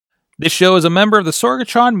This show is a member of the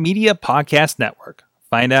Sorgatron Media Podcast Network.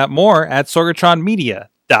 Find out more at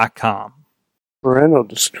sorgatronmedia.com. Parental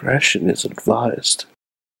discretion is advised.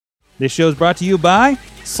 This show is brought to you by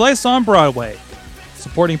Slice on Broadway,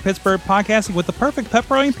 supporting Pittsburgh podcasting with the perfect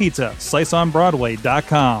pepperoni pizza.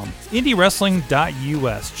 SliceOnBroadway.com.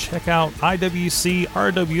 IndieWrestling.us. Check out IWC,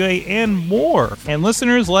 RWA, and more. And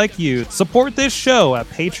listeners like you, support this show at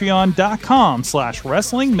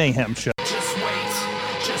Patreon.com/Wrestling Mayhem Show. Just wait,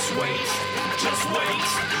 just wait, just wait,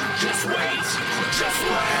 just wait, just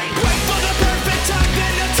wait. Wait for the perfect time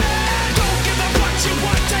then attack. Don't give up what you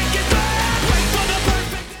want, take it back. Wait for the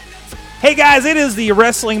perfect. Hey guys, it is the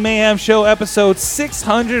Wrestling Mayhem Show, episode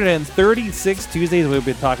 636. Tuesdays, we've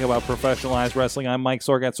been talking about professionalized wrestling. I'm Mike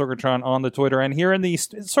Sorg at Sorgatron on the Twitter, and here in the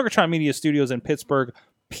Sorgatron Media Studios in Pittsburgh,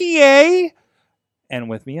 PA. And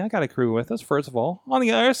with me, I got a crew with us. First of all, on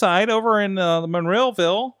the other side, over in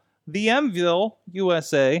Monroeville, the Mville,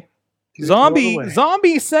 USA,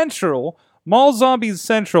 Zombie Central, Mall Zombies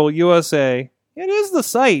Central, USA. It is the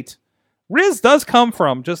site Riz does come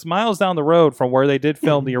from, just miles down the road from where they did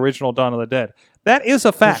film the original Dawn of the Dead. That is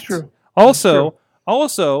a fact. That's true.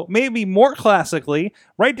 Also, maybe more classically,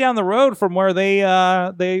 right down the road from where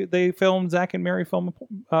they filmed Zack and Mary film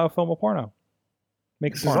a porno.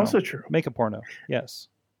 This is also true. Make a porno. Yes.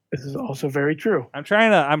 This is also very true. I'm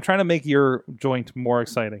trying to make your joint more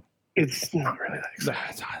exciting. It's not really that exciting.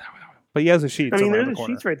 But he has a sheet. I mean, around there's the a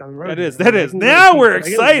corner. sheets right down the road. That is. Now we're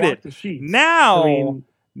excited.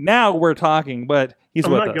 Now we're talking, but he's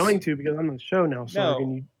I'm with not us. going to because I'm on the show now. So No.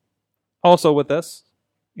 can you Also with us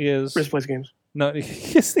is Risk Place Games? no,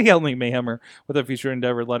 it's the Only Mayhemmer with a future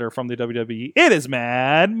endeavor letter from the WWE. It is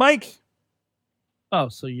Mad Mike. Oh,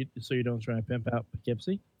 so you don't try to pimp out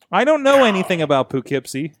Poughkeepsie? I don't know anything about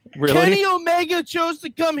Poughkeepsie. Really, Kenny Omega chose to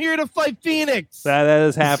come here to fight Phoenix. that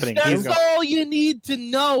is happening. That's all you need to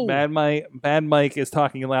know. Mad Mike is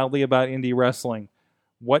talking loudly about indie wrestling.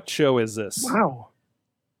 What show is this? Wow.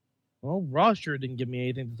 Well, Raw sure didn't give me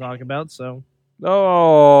anything to talk about, so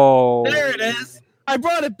Oh, there it is. I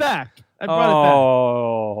brought it back.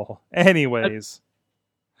 Anyways.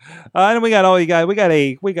 And we got all you guys. We got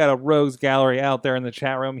a rogues gallery out there in the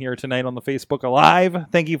chat room here tonight on the Facebook Live.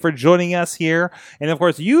 Thank you for joining us here, and of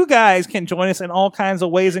course, you guys can join us in all kinds of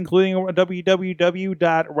ways, including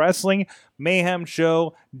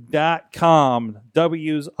www.wrestlingmayhemshow.com.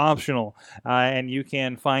 W's optional, and you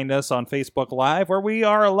can find us on Facebook Live, where we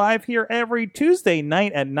are live here every Tuesday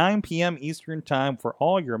night at 9 p.m. Eastern Time for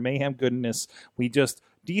all your mayhem goodness. We just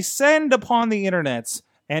descend upon the internets.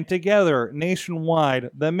 And together,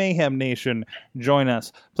 nationwide, the Mayhem Nation, join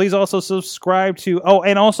us. Please also subscribe to... Oh,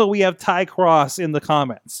 and also we have Ty Cross in the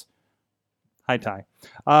comments. Hi, Ty.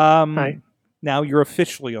 Hi. Now you're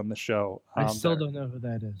officially on the show. I still don't know who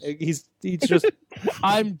that is. He's just...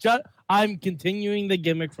 I'm continuing the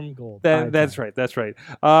gimmick from Gold. That's right.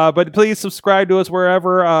 But please subscribe to us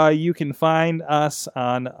wherever you can find us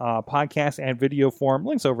on podcast and video form.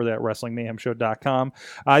 Links over there at WrestlingMayhemShow.com.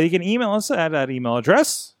 You can email us at that email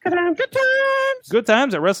address. Good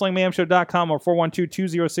times at WrestlingMayhemShow.com or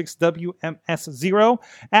 412-206-WMS0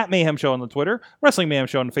 at Mayhem Show on the Twitter, Wrestling Mayhem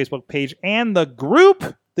Show on the Facebook page, and the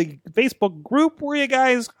group. The Facebook group where you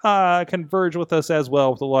guys converge with us as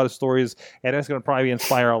well with a lot of stories, and that's going to probably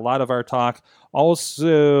inspire a lot of our talk.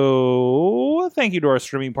 Also, thank you to our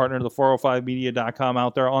streaming partner, the 405media.com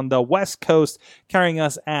out there on the West Coast, carrying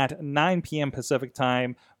us at 9 p.m. Pacific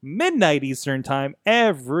Time, midnight Eastern Time,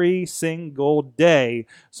 every single day,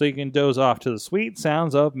 so you can doze off to the sweet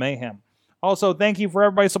sounds of mayhem. Also, thank you for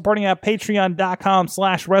everybody supporting at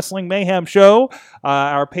patreon.com/Wrestling Mayhem Show.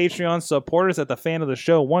 Our Patreon supporters at the fan of the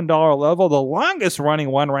show $1 level, the longest running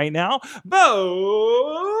one right now,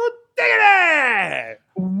 Bo Diggity!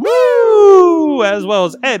 Woo! As well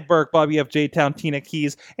as Ed Burke, Bobby F. J. Town, Tina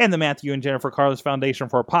Keys, and the Matthew and Jennifer Carlos Foundation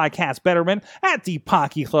for Podcast Betterment at the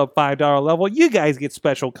Pocky Club $5 level. You guys get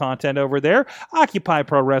special content over there. Occupy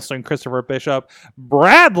Pro Wrestling, Christopher Bishop,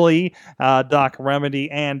 Bradley, Doc Remedy,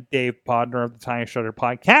 and Dave Podner of the Tiny Shutter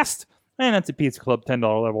Podcast. And at the Pizza Club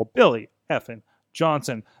 $10 level, Billy Effin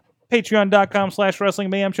Johnson.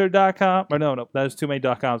 Patreon.com/WrestlingMayhemShow.com. Or no, that is too many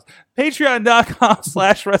 .coms.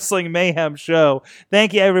 Patreon.com/Wrestling Mayhem Show.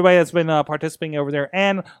 Thank you, everybody that's been participating over there.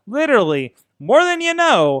 And literally, more than you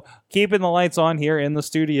know, keeping the lights on here in the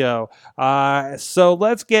studio. So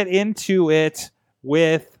let's get into it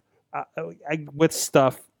with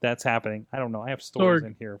stuff that's happening. I don't know. I have stories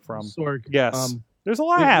in here from... Sorg. Yes. There's a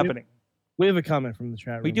lot happening. We have a comment from the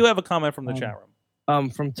chat room. We do have a comment from the chat room.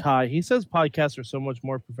 From Ty. He says podcasts are so much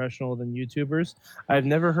more professional than YouTubers. I've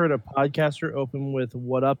never heard a podcaster open with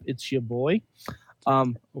 "What up? It's your boy."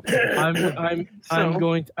 I'm So-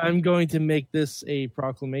 going to make this a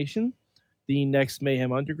proclamation. The next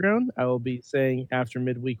Mayhem Underground, I will be saying after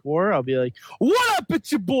Midweek War, I'll be like, "What up,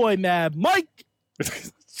 it's your boy Mad Mike."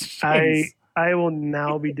 I will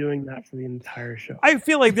now be doing that for the entire show. I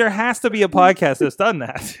feel like there has to be a podcast that's done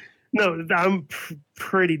that. No, I'm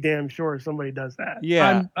pretty damn sure somebody does that.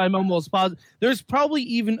 Yeah. I'm almost positive. There's probably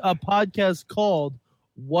even a podcast called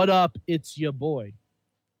 "What Up, It's Your Boy."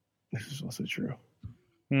 This is also true.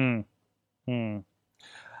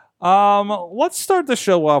 Let's start the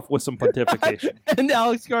show off with some pontification. And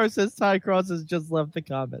Alex Carr says Ty Cross has just left the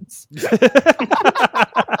comments.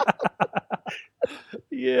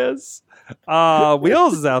 Yes.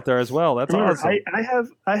 Wheels is out there as well. That's Remember, awesome.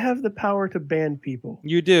 I have the power to ban people.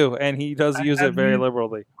 You do, and he does I use it have very used-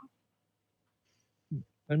 liberally.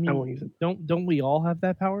 I I won't mean, use it. don't we all have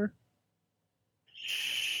that power?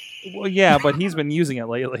 Well, yeah, but he's been using it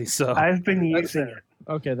lately, so I've been using it.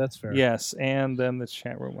 Okay, that's fair. yes. And then the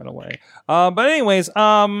chat room went away. But anyways,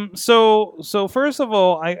 so first of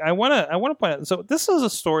all, I want to point out. So this is a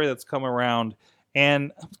story that's come around,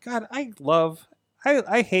 and God, I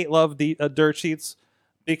hate the dirt sheets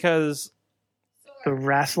because The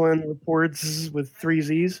wrestling reports with 3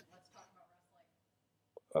 Z's.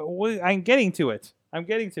 I'm getting to it.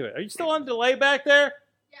 Are you still on delay back there?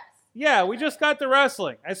 Yes. Yeah, we just got to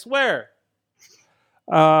wrestling. I swear.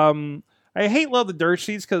 I love the dirt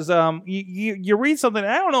sheets because you read something.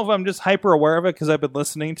 I don't know if I'm just hyper aware of it because I've been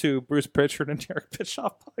listening to Bruce Pritchard and Derek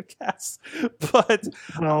Bischoff podcasts, but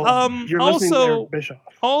Well, you're listening to also- Eric Bischoff.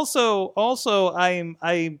 also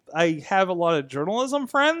I have a lot of journalism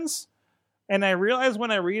friends, and I realize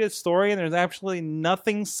when I read a story and there's actually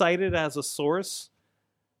nothing cited as a source,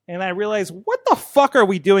 and I realize, what the fuck are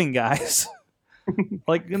we doing, guys?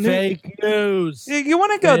 Like Fake news. You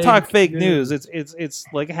want to go Fake talk fake news. news? It's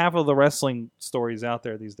like half of the wrestling stories out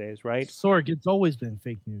there these days, right? Sorg, it's always been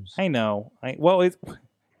fake news. I know. It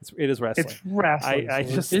is wrestling. It's wrestling. I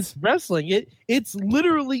so just- It's wrestling. It's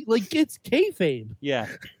literally like it's kayfabe. yeah,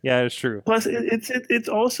 it's true. plus it's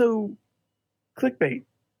also clickbait.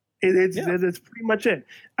 It's pretty much it.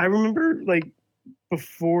 I remember like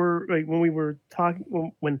before, like when we were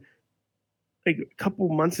talking when like a couple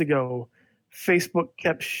months ago, Facebook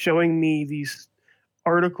kept showing me these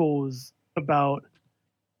articles about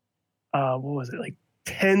what was it, like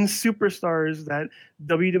 10 superstars that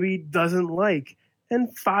WWE doesn't like,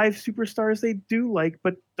 and 5 superstars they do like,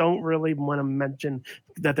 but don't really want to mention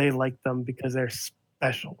that they like them because they're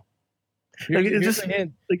special. Like, it's Here's just- a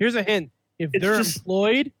hint. like- Here's a hint. If it's they're just-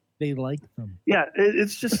 employed, they like them. Yeah,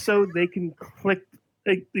 it's just so they can click,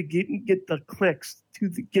 like, they get the clicks to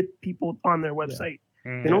get people on their website.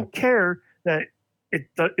 They don't care that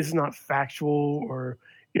it's not factual or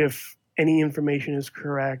if any information is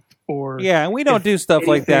correct or Yeah, and we don't if do stuff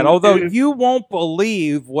like that. anything- Although if- you won't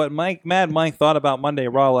believe what Mad Mike thought about Monday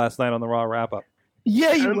Raw last night on the Raw wrap up. Yeah,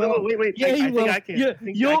 I you don't know, will. wait. Yeah, I you think will. I can. Yeah, I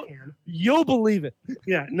think you'll- I can. You'll believe it.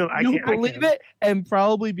 Yeah, no, I You'll can't. I believe can. it and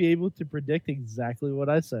probably be able to predict exactly what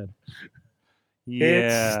I said.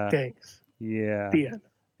 Yeah, It stinks. yeah. The end.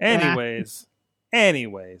 Anyways.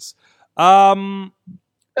 What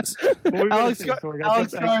were you gonna Alex say, Gar- Sorg?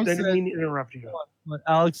 Alex I Gar didn't said- mean to interrupt you. But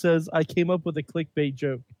Alex says, I came up with a clickbait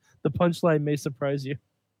joke. The punchline may surprise you.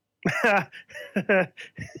 Go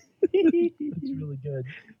It's really good.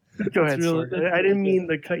 ahead, really- Sorg. I didn't mean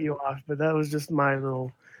to cut you off, but that was just my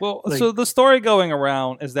little. Well, Like- so the story going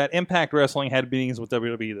around is that Impact Wrestling had meetings with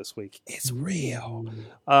WWE this week. It's real.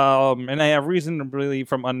 And I have reason to believe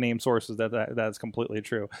from unnamed sources that that's completely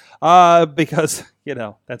true. Because,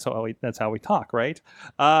 that's how we talk, right?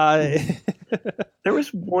 There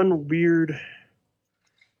was one weird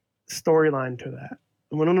storyline to that.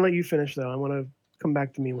 I'm going to let you finish, though. I want to come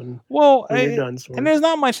back to me when well, you're done. Sorg. and there's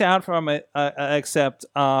not much out from it except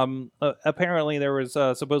apparently there was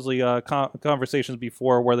supposedly conversations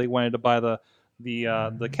before where they wanted to buy the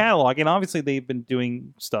catalog, and obviously they've been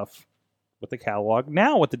doing stuff with the catalog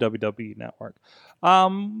now with the WWE network.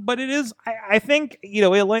 But it is, I think,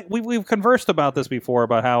 we've conversed about this before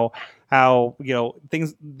about how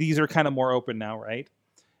these are kind of more open now, right?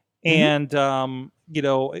 And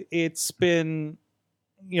it's been.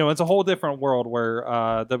 It's a whole different world where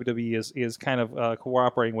WWE is kind of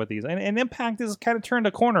cooperating with these, and Impact has kind of turned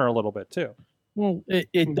a corner a little bit too. Well,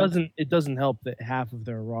 it doesn't help that half of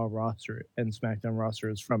their Raw roster and SmackDown roster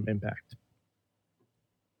is from Impact.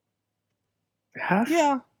 Half?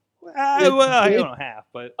 Yeah, I don't know half,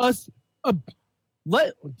 but Do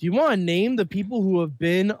you want to name the people who have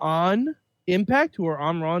been on Impact who are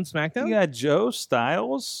on Raw and SmackDown? you got Joe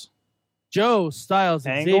Styles. Joe Styles,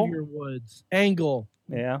 Angle? Xavier Woods, Angle.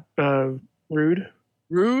 Yeah,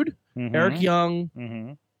 Rude. Mhm. Eric Young.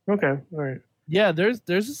 Mhm. Okay, all right. Yeah, there's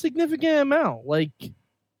a significant amount. Like,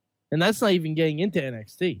 and that's not even getting into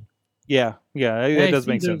NXT. Yeah, it does NXT,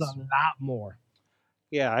 make there's sense. a lot more.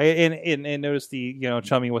 Yeah, and notice the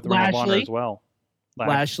chummy with the Ring of Honor Lashley. as well.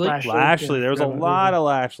 Lashley. Lashley. There was a Yeah, lot of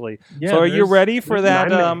Lashley. Yeah, So are you there's- ready for there's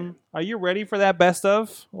that? 9 Are you ready for that best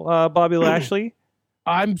of Bobby Lashley?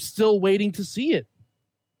 I'm still waiting to see it.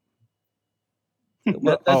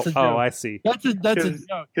 That's a joke. I see. That's a Because-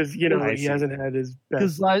 joke. Because I he see. hasn't had his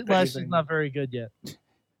Because best Lashley's anything not very good yet.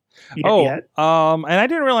 yet. And I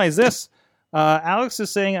didn't realize this. Alex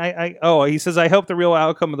is saying, he says, I hope the real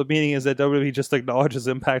outcome of the meeting is that WWE just acknowledges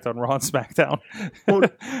Impact on Raw and SmackDown.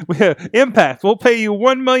 Impact, we'll pay you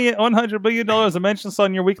 $100 million to mention us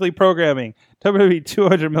on your weekly programming. WWE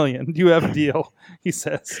 $200 million. You have a deal, he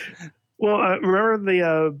says. Well, remember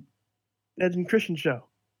the Edge and Christian show?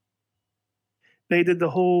 They did the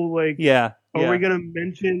whole like, Yeah. are we going to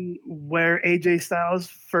mention where AJ Styles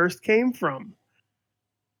first came from?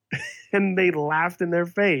 And they laughed in their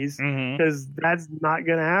face Mhm. because that's not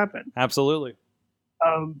going to happen. Absolutely.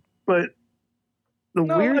 But the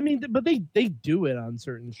No, weird, I mean, but they do it on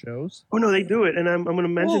certain shows. oh no, they do it, and I'm going to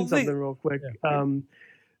mention Well, something real quick.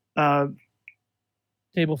 Yeah.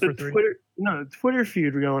 Table for three. Twitter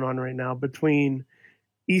feud going on right now between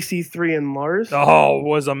EC3 and Lars. Oh, it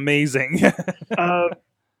was amazing.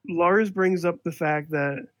 Lars brings up the fact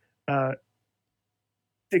that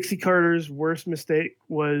Dixie Carter's worst mistake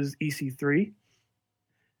was EC3.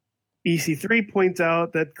 EC3 points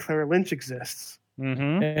out that Claire Lynch exists.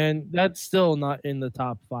 Mm-hmm. And that's still not in the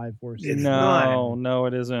top 5 worst. It's No,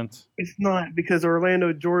 it isn't. It's not, because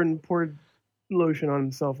Orlando Jordan poured lotion on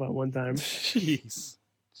himself at one time. Jeez.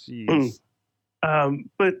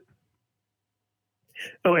 But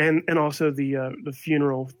and also the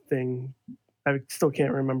funeral thing. I still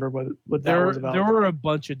can't remember what that was about. There were a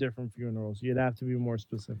bunch of different funerals. You'd have to be more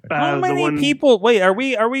specific. How the many one- people? Wait, are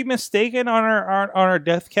we mistaken on our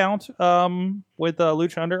death count? With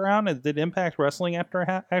Lucha Underground, did Impact Wrestling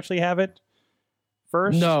actually have it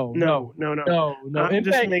first? No. I'm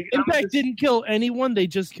just Impact didn't kill anyone. They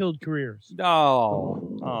just killed careers.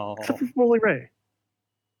 Oh, Except for Bully Ray.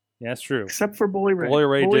 that's true. Except for Bully Ray. Bully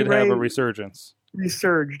Ray did have a Ray resurgence.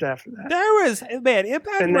 resurged after that. There was Impact And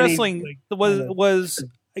then he, Wrestling was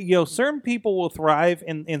certain people will thrive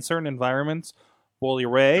in certain environments. Bully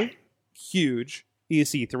Ray, huge.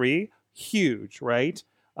 EC3, huge, right?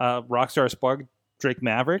 Rockstar Spud, Drake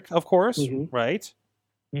Maverick, of course, Mhm. right?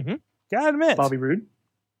 Mhm. Gotta admit, Bobby Roode.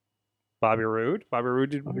 Bobby Roode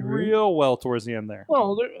did Bobby Roode. real well towards the end there.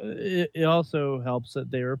 Well, it also helps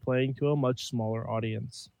that they were playing to a much smaller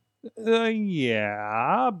audience.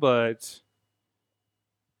 Yeah, but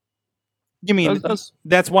you mean That's-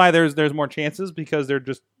 that's why there's more chances because they're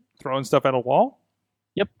just throwing stuff at a wall?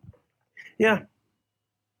 Yeah,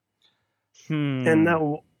 Hmm.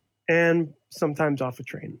 and sometimes off a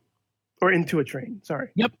train or into a train. Sorry,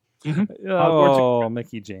 Oh,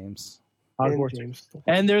 Mickey James. And Hogwarts. James.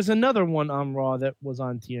 And there's another one on Raw that was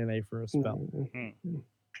on TNA for a spell. Mhm.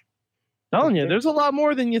 Telling you, there's a lot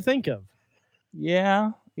more than you think of.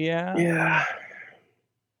 Yeah. Yeah.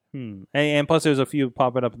 And plus, there's a few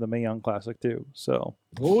popping up in the Mae Young Classic too. So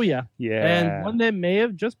Oh yeah, yeah. and one that may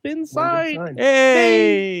have just been signed.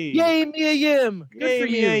 Hey! Yay, Mia Yim! Good for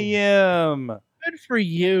you. Yim! Good for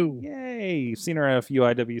you. Yay! Seen her at a few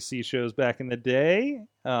IWC shows back in the day.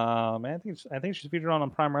 I think she's featured on a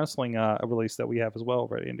Prime Wrestling release that we have as well,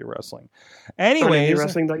 right? Indie Wrestling. Anyways,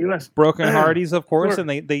 Wrestling.us. Broken Hardys, of course, Sure.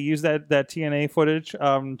 and they use that TNA footage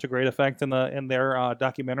to great effect in their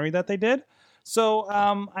documentary that they did. So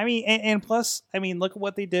I mean, and plus, I mean, look at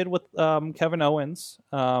what they did with Kevin Owens,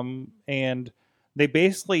 and they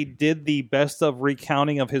basically did the best of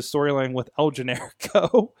recounting of his storyline with El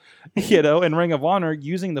Generico, in Ring of Honor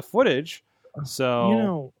using the footage.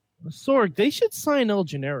 So Sorg, they should sign El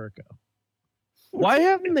Generico. Why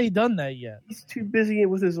haven't they done that yet? He's too busy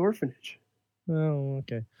with his orphanage. Oh,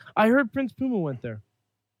 okay. I heard Prince Puma went there.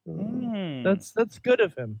 That's good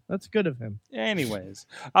of him. That's good of him. Anyways,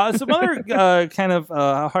 some other kind of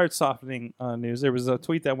heart softening news. There was a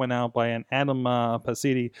tweet that went out by an Adam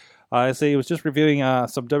Pasidi. Say he was just reviewing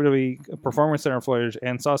some WWE Performance Center footage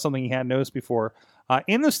and saw something he hadn't noticed before.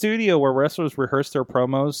 In the studio where wrestlers rehearse their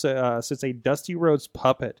promos, sits a Dusty Rhodes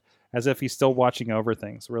puppet as if he's still watching over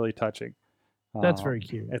things. Really touching. That's very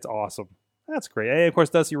cute. It's awesome. That's great. And of course,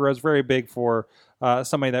 Dusty Rhodes very big for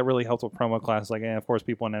somebody that really helped with promo class. Like, and of course,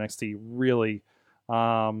 people in NXT really,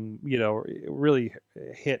 really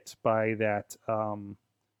hit by that,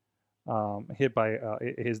 hit by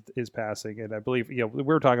his passing. And I believe we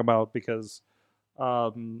were talking about because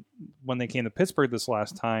when they came to Pittsburgh this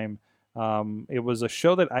last time. It was a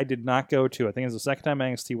show that I did not go to. I think it was the second time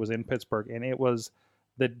NXT was in Pittsburgh, and it was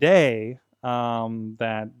the day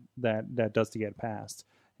that Dusty get passed.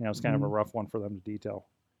 It was kind of a rough one for them to detail.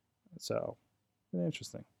 So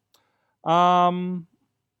interesting.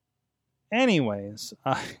 Anyways,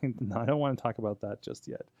 I don't want to talk about that just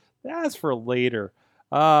yet. That's for later.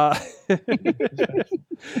 No,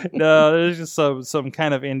 there's just some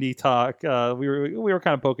kind of indie talk. We were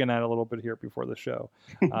kind of poking at it a little bit here before the show,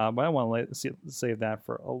 but I want to save that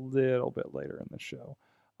for a little bit later in the show.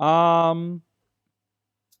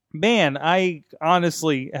 Man, I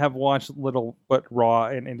honestly have watched little but Raw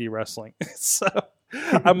and indie wrestling, so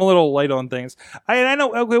I'm a little light on things. I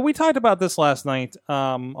know we talked about this last night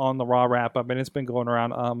on the Raw wrap up, and it's been going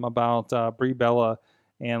around about Brie Bella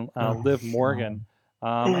and Liv Morgan.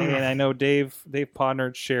 And I know Dave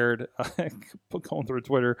Podnard shared going through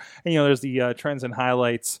Twitter, and there's the trends and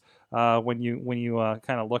highlights when you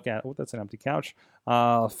kind of look at that's an empty couch.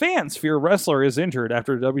 Fans fear wrestler is injured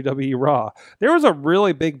after WWE Raw. There was a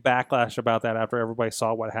really big backlash about that after everybody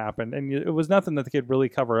saw what happened, and it was nothing that they could really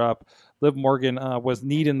cover up. Liv Morgan was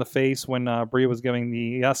kneed in the face when Brie was giving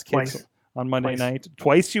the yes kicks on Monday night.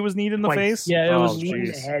 Twice she was kneed in the face? Yeah, it was kneed in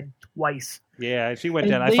the head twice. Yeah, she went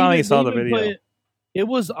down. I finally saw the video. It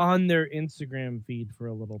was on their Instagram feed for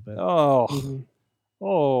a little bit. Oh.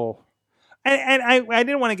 And I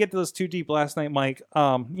didn't want to get to this too deep last night, Mike.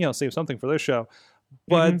 Save something for this show.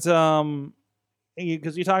 But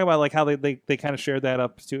because you talk about like how they kind of shared that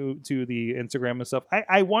up to the Instagram and stuff.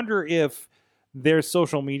 I wonder if their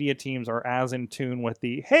social media teams are as in tune with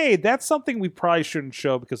hey, that's something we probably shouldn't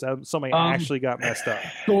show because somebody actually got messed up.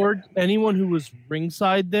 Or anyone who was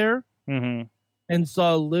ringside there and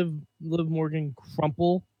saw Liv Morgan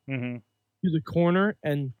crumple to the corner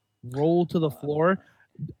and roll to the floor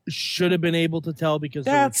should have been able to tell because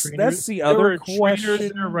that's the other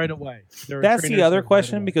question there right away. That's the other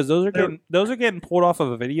question because those are getting pulled off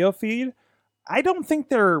of a video feed. I don't think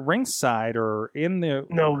they're ringside or in the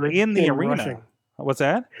arena. Rushing. What's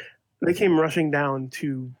that? They came rushing down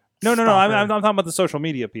to. No. I'm talking about the social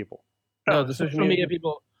media people. No, the social media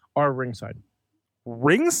people are ringside.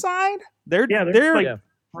 Ringside? They're like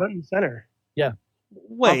front and center. Yeah.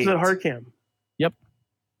 Wait. Opposite hard cam. Yep.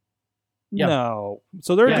 No.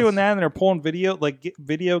 So they're doing that and they're pulling video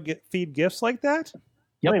feed gifts like that?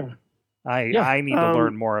 Yep. I need to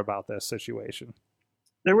learn more about this situation.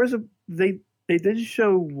 There was they did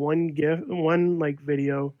show one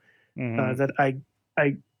video that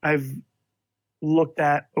I've looked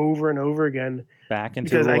at over and over again. Back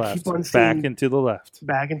into the left. Keep on seeing back into the left.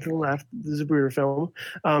 Back into the left. This is a Brewer film.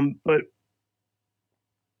 But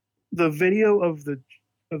the video of the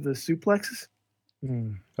suplexes.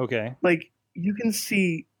 Okay. Like you can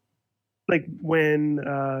see, like when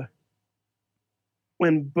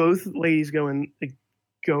both ladies go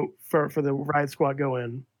for the Riot Squad go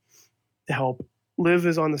in to help. Liv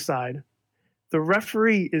is on the side. The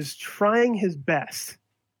referee is trying his best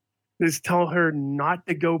to tell her not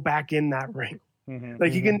to go back in that ring.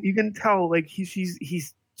 You can tell like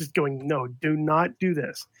he's just going, no, do not do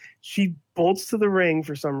this. She bolts to the ring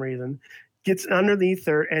for some reason, gets underneath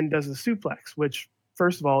her and does a suplex, which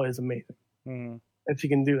first of all is amazing that she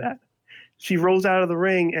can do that. She rolls out of the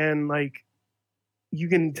ring and like you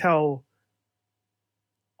can tell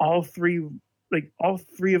all three of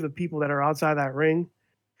the people that are outside that ring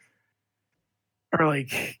are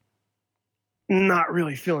like not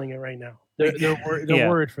really feeling it right now. They're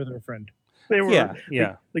worried for their friend. They were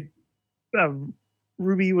like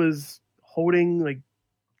Ruby was holding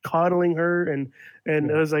coddling her and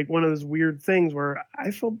it was like one of those weird things where I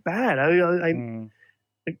felt bad. I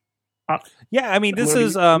mean, this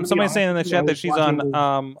is somebody saying in the chat that she's on.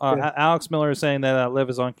 Alex Miller is saying that Liv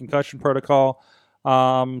is on concussion protocol,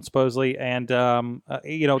 supposedly, and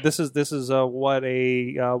this is what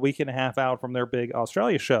a week and a half out from their big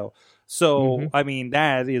Australia show. So I mean,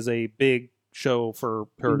 that is a big show for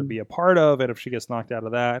her to be a part of, and if she gets knocked out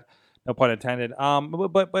of that, no pun intended.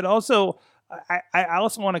 But also. I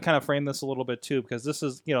also want to kind of frame this a little bit too, because this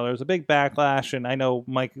is, there's a big backlash, and I know,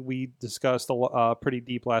 Mike, we discussed pretty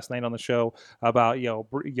deep last night on the show about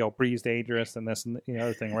Brie's dangerous and this and the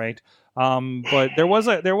other thing, right? But there was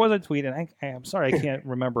a tweet, and I'm sorry I can't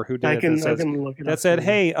remember who did it. That said,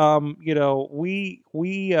 hey,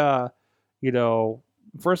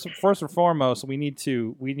 first and foremost, we need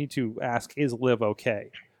to ask, is Liv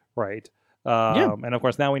okay, right? And of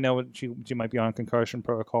course now we know she might be on concussion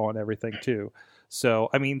protocol and everything too. So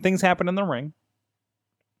I mean, things happen in the ring.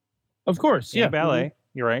 Of course, ballet.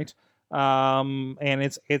 You're right. And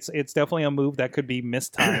it's definitely a move that could be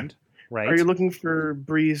mistimed. right? Are you looking for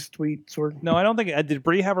Bree's tweet, Sorg? No, I don't think. Did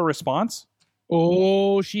Bree have a response?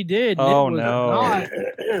 Oh, she did. Oh, It was no. not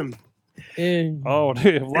in- Oh,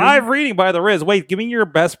 dude. Live reading by the Riz. Wait, give me your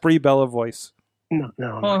best Brie Bella voice. No.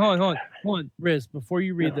 Hold on, Riz. Before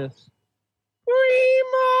you read this,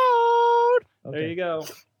 remote. There you go.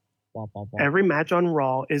 Wah, wah, wah. Every match on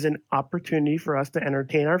Raw is an opportunity for us to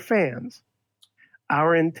entertain our fans.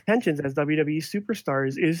 Our intentions as WWE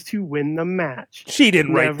superstars is to win the match. She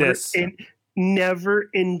didn't write this. Never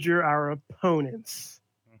injure our opponents.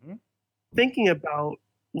 Mhm. Thinking about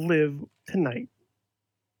Liv tonight.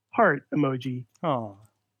 Heart emoji. Oh.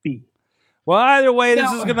 B. Well, either way, this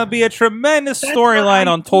No. is going to be a tremendous That's storyline what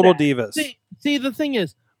I on Total said. Divas. See, the thing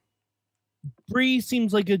is, Bree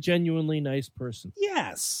seems like a genuinely nice person.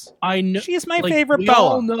 Yes. I know She's my like, favorite we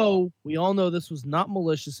Bella. We all know this was not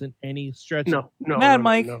malicious in any stretch. No. Mad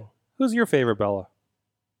Mike. No. Who's your favorite Bella?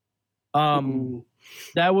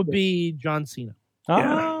 That would be John Cena.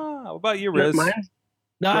 Ah, what about you, Riz? Mine's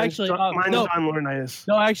Mine's John Laurinaitis.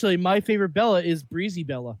 no, actually, my favorite Bella is Breezy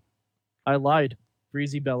Bella. I lied.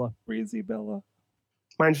 Breezy Bella. Breezy Bella.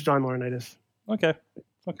 Mine's John Laurinaitis. Okay.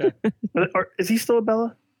 Or is he still a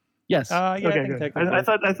Bella? Yes, Yeah, I Okay, think good. technically.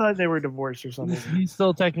 I thought they were divorced or something. he's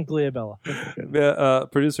still technically a Bella. The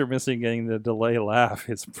producer missing getting the delay laugh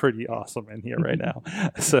is pretty awesome in here right now.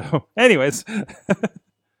 So, anyways,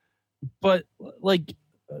 But like,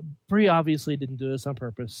 Bree obviously didn't do this on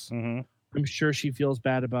purpose. Mhm. I'm sure she feels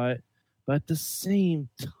bad about it. But at the same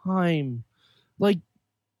time, like,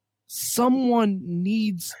 someone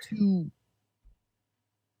needs to.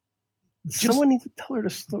 Someone needs to tell her to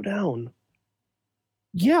slow down.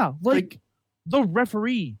 Yeah, like the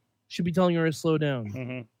referee should be telling her to slow down.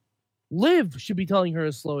 Mhm. Liv should be telling her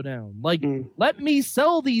to slow down. Like, Mm. let me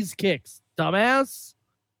sell these kicks, dumbass.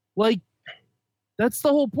 Like, that's the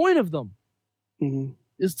whole point of them, Mhm.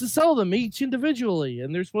 is to sell them each individually,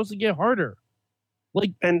 and they're supposed to get harder.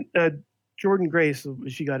 Like, And Jordan Grace,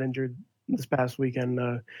 she got injured this past weekend,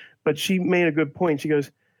 but she made a good point. She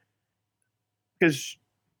goes, because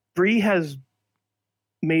Bree has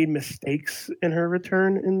made mistakes in her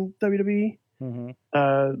return in WWE, Mhm.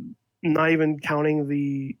 not even counting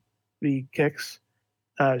the kicks.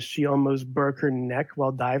 She almost broke her neck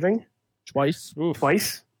while diving twice. Oof.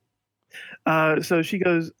 twice. So she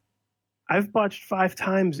goes, I've botched 5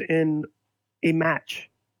 times in a match.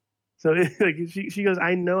 So like she goes,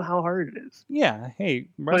 I know how hard it is. Yeah. Hey,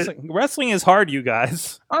 wrestling is hard, you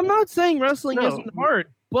guys. I'm not saying wrestling No. isn't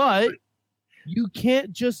hard, but you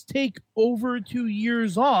can't just take over 2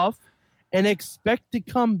 years off and expect to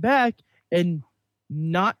come back and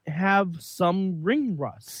not have some ring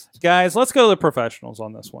rust. Guys, let's go to the professionals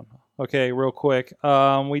on this one. Okay, real quick.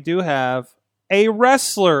 We do have a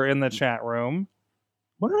wrestler in the chat room.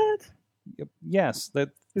 What? Yes,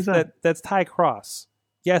 Who's that? that's Ty Cross.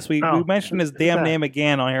 Yes, we mentioned his who's damn that? name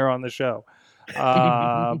again on here on the show.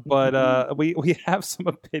 But we have some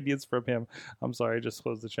opinions from him. I'm sorry, I just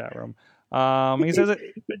closed the chat room. He says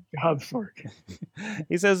Good job, Sork.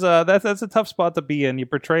 he says that's a tough spot to be in. You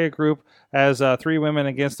portray a group as 3 women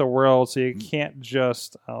against the world, so you can't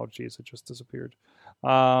just it just disappeared.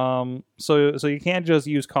 So you can't just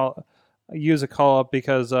use a call up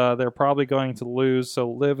because they're probably going to lose.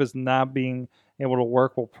 So Liv is not being able to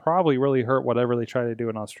work will probably really hurt whatever they try to do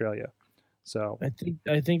in Australia. So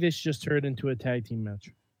I think this just turned into a tag team match.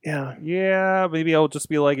 Yeah. maybe it'll just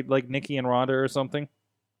be like Nikki and Ronda or something.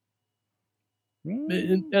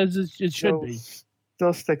 As it should be.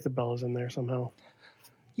 They'll stick the Bellas in there somehow.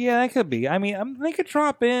 Yeah, that could be. I mean, they could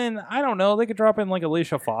drop in. I don't know. They could drop in like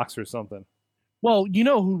Alicia Fox or something. Well, you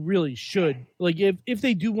know who really should, like, if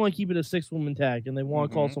they do want to keep it a 6-woman tag and they want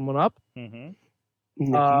to call someone up,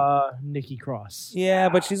 Nikki Cross. Yeah,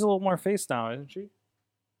 but she's a little more face now, isn't she?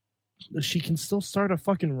 She can still start a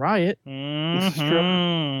fucking riot.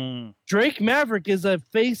 Mm-hmm. Drake Maverick is a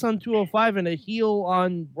face on 205 and a heel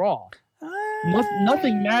on Raw.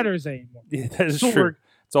 Nothing matters anymore. Yeah, that is Sorg. true.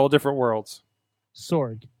 It's all different worlds.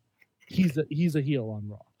 Sorg, he's a heel on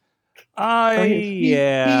Raw.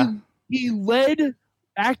 He led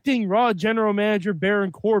acting Raw general manager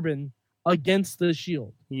Baron Corbin against the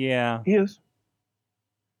Shield. Yeah. He is.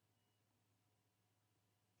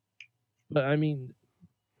 But I mean,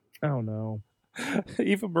 I don't know.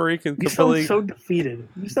 Eva Marie can You completely. sound so defeated.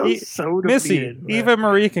 You sound so Missy, defeated. Eva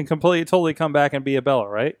Marie can totally come back and be a Bella,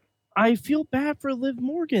 right? I feel bad for Liv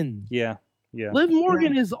Morgan. Yeah. Liv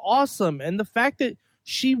Morgan is awesome, and the fact that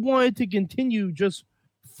she wanted to continue just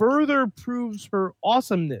further proves her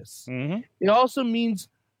awesomeness. Mm-hmm. It also means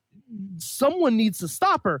someone needs to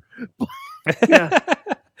stop her. Yeah.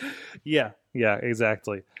 Yeah,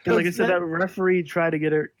 exactly. And like I said, that referee tried to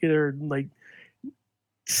get her like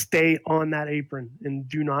stay on that apron and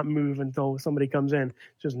do not move until somebody comes in.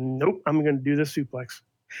 Just nope, I'm going to do the suplex.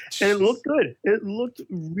 And it looked good. It looked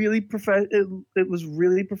really it was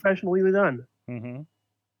really professionally done. Mm-hmm.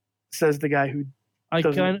 Says the guy who. I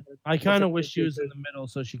kind of wish she was in the middle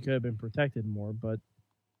so she could have been protected more, but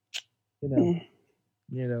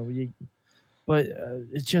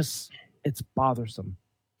it's bothersome.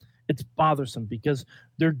 It's bothersome because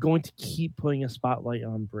they're going to keep putting a spotlight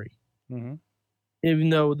on Brie. Mm-hmm. Even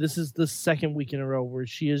though this is the second week in a row where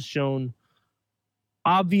she has shown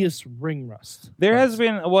obvious ring rust. There has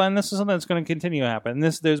been, and this is something that's going to continue to happen.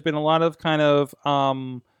 There's been a lot of kind of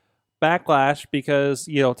backlash because,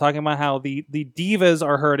 talking about how the divas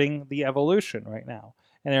are hurting the Evolution right now.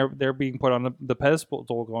 And they're being put on the pedestal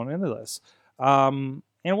going into this. And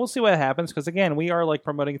we'll see what happens because, again, we are like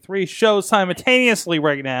promoting 3 shows simultaneously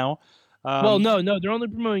right now. No, they're only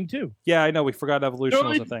promoting 2. Yeah, I know. We forgot Evolution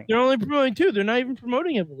was a thing. They're only promoting 2. They're not even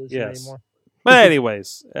promoting Evolution anymore. But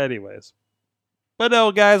anyways. But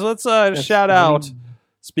no, guys, let's shout out,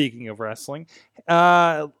 speaking of wrestling,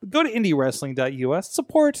 go to indiewrestling.us,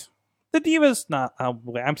 support the divas,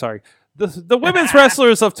 I'm sorry, the women's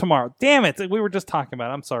wrestlers of tomorrow. Damn it, we were just talking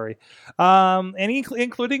about it. I'm sorry. And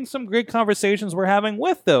including some great conversations we're having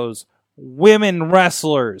with those women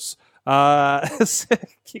wrestlers.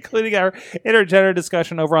 Including our intergender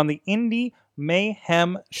discussion over on the Indie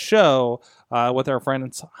Mayhem show with our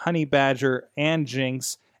friends Honey Badger and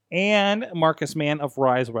Jinx and Marcus Mann of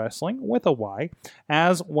Rise Wrestling with a Y,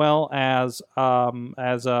 as well as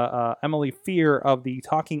Emily Fear of the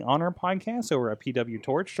Talking Honor podcast over at PW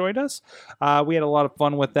Torch joined us. We had a lot of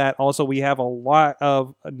fun with that. Also, we have a lot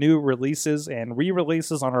of new releases and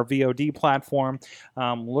re-releases on our VOD platform.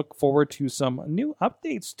 Look forward to some new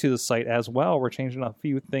updates to the site as well. We're changing a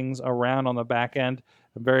few things around on the back end.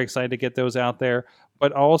 I'm very excited to get those out there.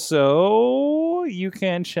 But also, you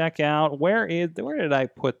can check out where did I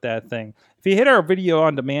put that thing? If you hit our video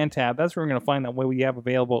on demand tab, that's where we're going to find that what we have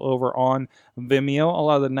available over on Vimeo. A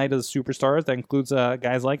lot of the Night of the Superstars. That includes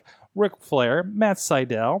guys like Ric Flair, Matt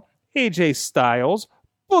Sydal, AJ Styles,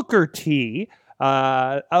 Booker T,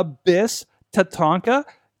 Abyss, Tatanka.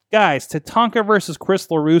 Guys, Tatanka versus Chris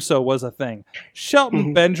LaRusso was a thing.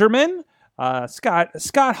 Shelton Benjamin.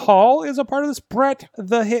 Scott Hall is a part of this. Bret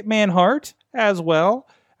the Hitman Hart as well.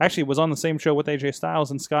 Actually, was on the same show with AJ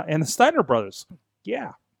Styles and Scott and the Steiner brothers.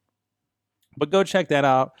 Yeah. But go check that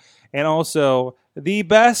out. And also, the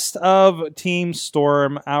best of Team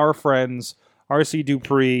Storm, our friends, RC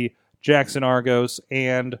Dupree, Jackson Argos,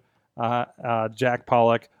 and Jack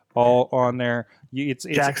Pollock, all on there.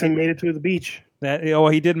 Jackson made it to the beach.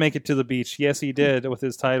 He did make it to the beach. Yes, he did with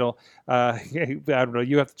his title. I don't know.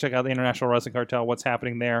 You have to check out the International Wrestling Cartel. What's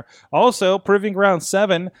happening there? Also, Proving Ground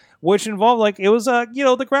 7, which involved it was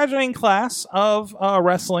the graduating class of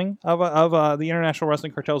wrestling of the International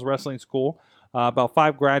Wrestling Cartel's wrestling school. About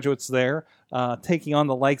 5 graduates there, taking on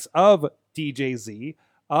the likes of DJZ,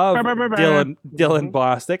 of Dylan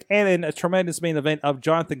Bostic, and in a tremendous main event of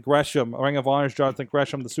Jonathan Gresham, Ring of Honor's Jonathan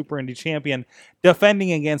Gresham, the Super Indie Champion,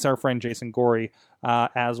 defending against our friend Jason Gorey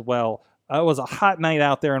as well. It was a hot night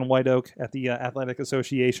out there in White Oak at the Athletic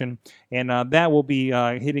Association, and that will be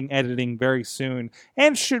hitting editing very soon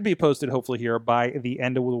and should be posted hopefully here by the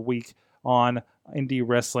end of the week on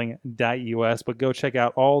IndieWrestling.us. But go check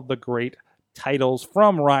out all the great titles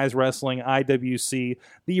from Rise Wrestling, IWC,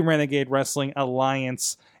 the Renegade Wrestling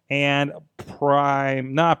Alliance, and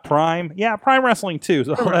Prime Wrestling too.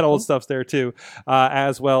 So all that old stuff's there too,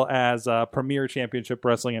 as well as Premier Championship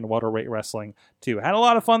Wrestling and Welterweight Wrestling too. Had a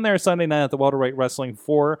lot of fun there Sunday night at the Welterweight Wrestling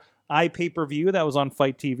 4 iPay-per-view that was on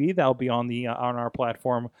Fight TV. That'll be on our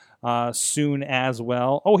platform soon as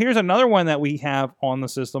well. Oh, here's another one that we have on the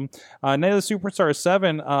system. Night of the Superstars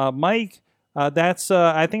 7. Mike. I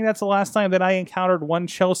think that's the last time that I encountered one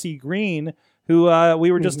Chelsea Green, who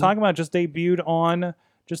we were just talking about, just debuted on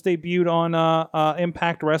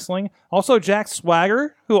Impact Wrestling. Also, Jack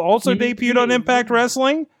Swagger, who also debuted on Impact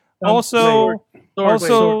Wrestling. Somebody.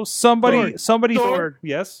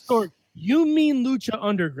 Yes. Sorg, you mean Lucha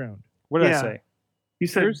Underground? What did I say? You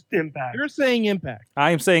said Impact. You're saying Impact. I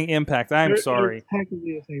am saying Impact. I'm sorry.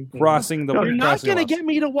 Technically the same thing. Crossing the. You're not going to get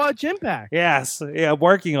me to watch Impact. Yes. Yeah,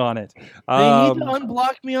 working on it. They need to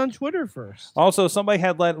unblock me on Twitter first. Also, somebody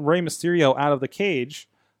had let Rey Mysterio out of the cage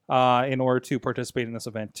in order to participate in this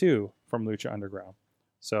event too from Lucha Underground.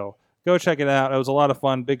 So go check it out. It was a lot of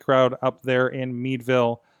fun. Big crowd up there in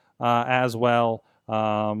Meadville as well.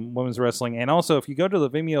 Women's wrestling. And also, if you go to the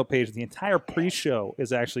Vimeo page, the entire pre-show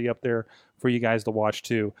is actually up there for you guys to watch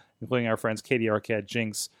too. including our friends Katie Arquette,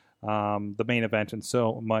 Jinx, the main event, and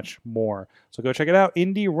so much more. So go check it out,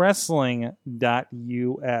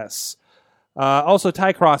 indiewrestling.us. Also,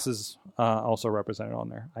 Ty Cross is also represented on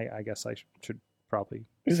there. I guess I should probably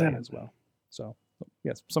say as well. So,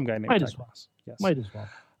 yes, some guy named Ty Cross. Yes. Might as well.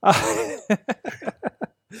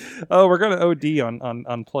 Oh, we're going to OD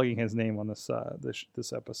on plugging his name on this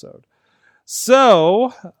episode.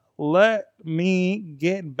 So, let me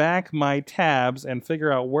get back my tabs and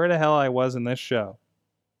figure out where the hell I was in this show.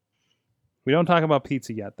 We don't talk about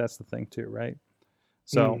pizza yet. That's the thing too, right?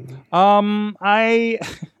 So, I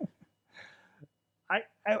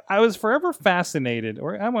was forever fascinated,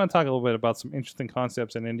 or I want to talk a little bit about some interesting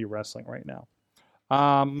concepts in indie wrestling right now.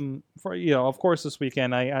 Of course, this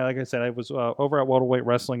weekend, I like I said, I was over at Welterweight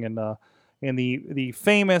Wrestling in the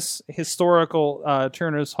famous historical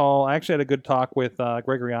Turner's Hall. I actually had a good talk with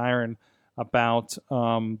Gregory Iron about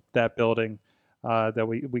that building that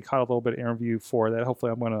we caught a little bit of interview for that.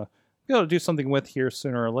 Hopefully, I'm going to be able to do something with here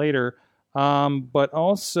sooner or later. But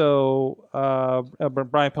also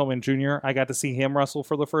Brian Pillman Jr. I got to see him wrestle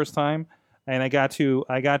for the first time, and I got to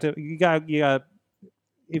if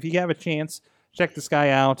you have a chance, check this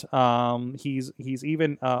guy out. He's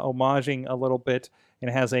even homaging a little bit, and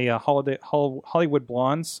has a Hollywood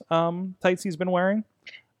Blondes tights he's been wearing.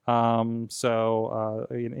 In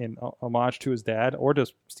homage to his dad, or to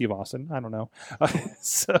Steve Austin, I don't know.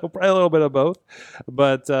 So probably a little bit of both,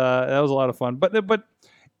 but that was a lot of fun. But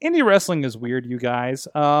indie wrestling is weird, you guys.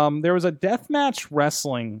 There was a deathmatch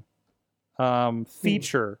wrestling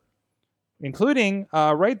feature, including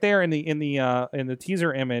right there in the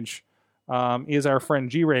teaser image is our friend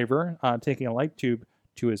G Raver taking a light tube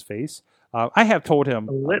to his face. I have told him,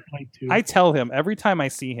 a lit light tube. I tell him every time I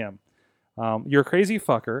see him, you're a crazy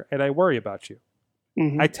fucker, and I worry about you.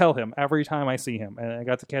 Mm-hmm. I tell him every time I see him, and I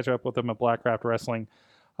got to catch up with him at Blackcraft Wrestling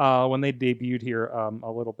when they debuted here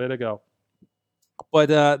a little bit ago. But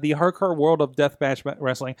the hardcore world of deathmatch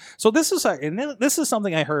wrestling. So this is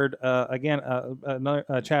something I heard again.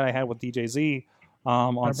 Another chat I had with DJ Z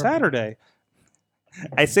on Saturday.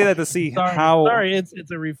 I say that to see how. Sorry,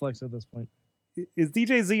 it's a reflex at this point. Is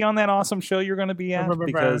DJ Z on that awesome show you're going to be at?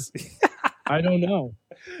 Because I don't know.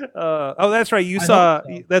 That's right. You saw.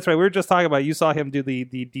 So. That's right. We were just talking about. You saw him do the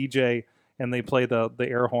DJ, and they play the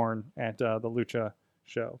air horn at the Lucha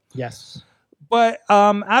show. Yes. But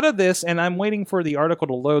out of this, and I'm waiting for the article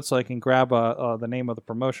to load so I can grab the name of the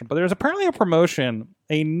promotion. But there's apparently a promotion,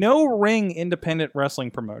 a no-ring independent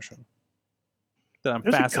wrestling promotion that I'm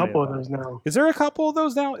fascinated. There's a couple of those now. Is there a couple of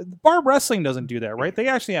those now? Bar Wrestling doesn't do that, right? They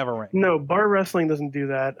actually have a ring. No, Bar Wrestling doesn't do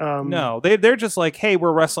that. No, they're just like, hey,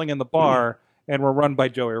 we're wrestling in the bar, and we're run by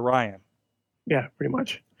Joey Ryan. Yeah, pretty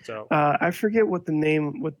much. So I forget what the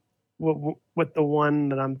name, what the one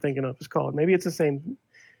that I'm thinking of is called. Maybe it's the same.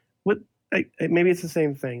 Maybe it's the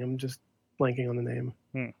same thing. I'm just blanking on the name.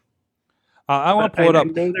 I want to pull it up. I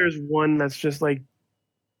know there's one that's just like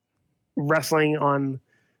wrestling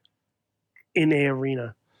in a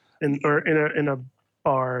arena, or in a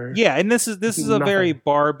bar. Yeah, and this is a very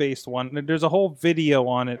bar based one. There's a whole video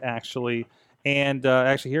on it actually, and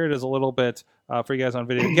actually here it is a little bit for you guys on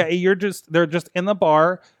video. Yeah, they're just in the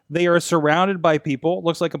bar. They are surrounded by people.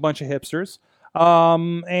 Looks like a bunch of hipsters,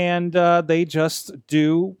 and they just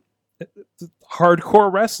do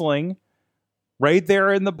hardcore wrestling right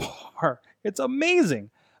there in the bar. It's amazing.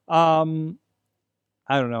 I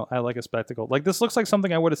don't know. I like a spectacle. Like, this looks like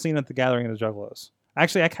something I would have seen at the Gathering of the Juggalos.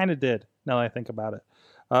 Actually, I kind of did, now that I think about it.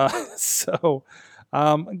 So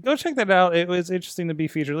go check that out. It was interesting to be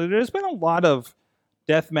featured. There's been a lot of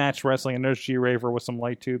deathmatch wrestling, and there's G Raver with some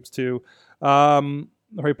light tubes too.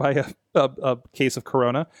 Right by a case of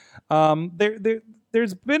Corona.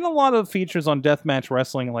 There's been a lot of features on deathmatch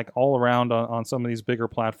wrestling, like all around on some of these bigger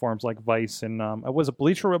platforms like Vice, and was a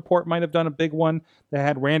Bleacher Report might have done a big one that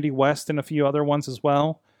had Randy West and a few other ones as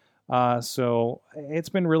well. So it's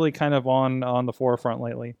been really kind of on the forefront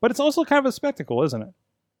lately, but it's also kind of a spectacle, isn't it?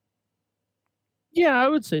 Yeah, I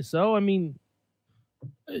would say so. I mean,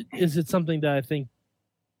 is it something that I think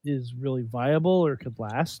is really viable or could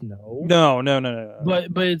last? No.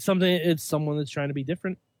 But it's something. It's someone that's trying to be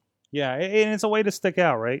different. Yeah, and it's a way to stick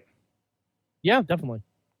out, right? Yeah, definitely.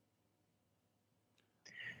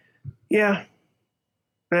 Yeah,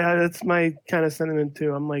 that's my kind of sentiment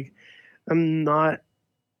too. I'm not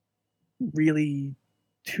really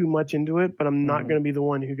too much into it, but I'm not going to be the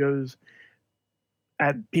one who goes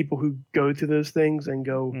at people who go to those things and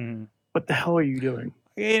go, "What the hell are you doing?"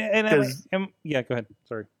 Yeah, go ahead.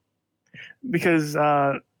 Sorry. Because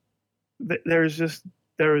there's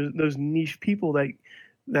those niche people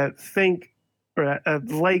that think or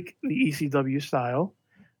like the ECW style,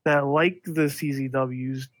 that like the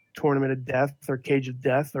CZW's Tournament of Death or Cage of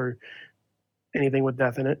Death or anything with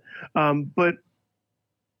death in it. But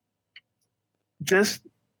just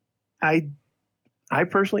I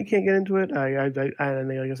personally can't get into it. I like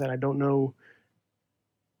I said, I don't know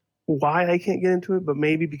why I can't get into it, but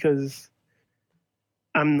maybe because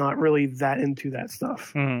I'm not really that into that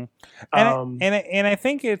stuff. Mm-hmm. And I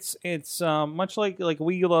think it's much like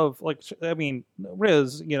we love, like, I mean,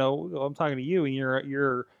 Riz, you know, I'm talking to you, and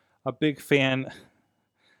you're a big fan.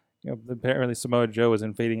 You know, apparently Samoa Joe is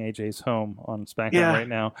invading AJ's home on SmackDown right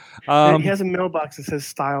now. He has a mailbox that says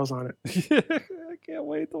Styles on it. I can't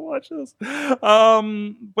wait to watch this.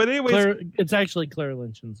 But anyways, it's actually Claire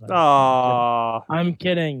Lynch inside. Aww. I'm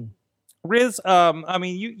kidding. Riz, I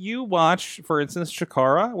mean, you watch, for instance,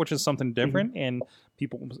 Chikara, which is something different, and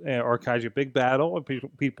people, or Kaiju Big Battle, and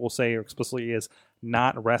people say explicitly is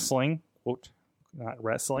not wrestling. Quote, not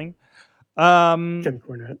wrestling. Jim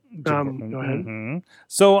Cornette. Go ahead. Mm-hmm.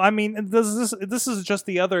 So, I mean, this is just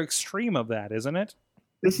the other extreme of that, isn't it?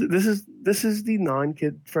 This is the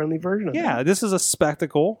non-kid friendly version of that. This is a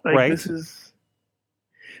spectacle, like, right? This is,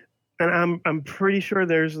 and I'm pretty sure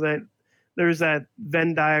there's that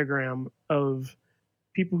Venn diagram of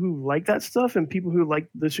people who like that stuff and people who like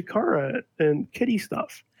the Chikara and Kitty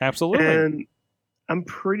stuff. Absolutely. And I'm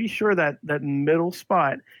pretty sure that middle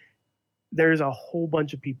spot, there's a whole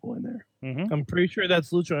bunch of people in there. Mm-hmm. I'm pretty sure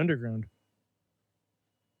that's Lucha Underground.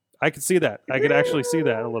 I could see that. I could actually see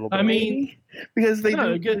that a little bit. I mean, because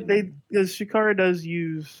because Chikara does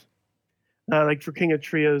use, like for King of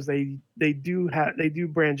Trios, they do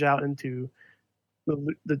branch out into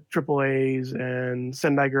the Triple A's and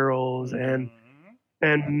Sendai Girls and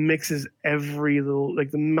mixes every little,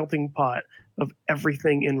 like, the melting pot of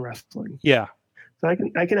everything in wrestling. Yeah. So I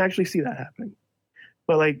can actually see that happening.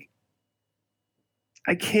 But like,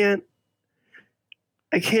 I can't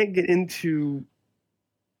get into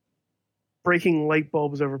breaking light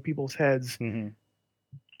bulbs over people's heads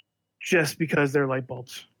just because they're light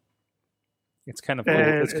bulbs. It's kind of cool.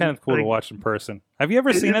 It's kind of cool to watch in person. Have you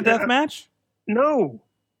ever seen a death match? No,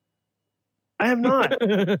 I have not.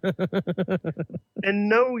 And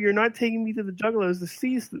no, you're not taking me to the Juggalos to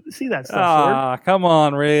see that stuff. Ah, come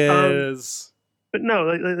on, Riz. But no,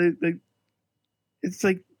 like it's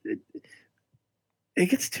like it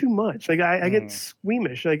gets too much. Like I get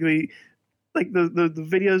squeamish. Like the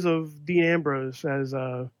videos of Dean Ambrose as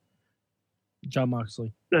John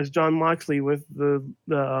Moxley with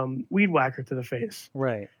the weed whacker to the face.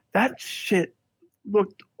 Right. That shit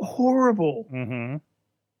looked horrible. Mm-hmm.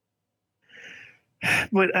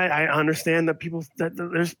 But I understand that people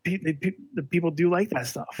do like that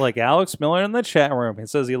stuff. Like Alex Miller in the chat room, he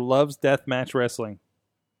says he loves deathmatch wrestling.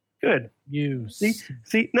 Good. You see,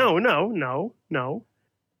 no.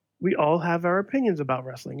 We all have our opinions about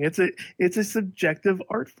wrestling. It's a subjective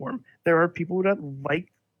art form. There are people that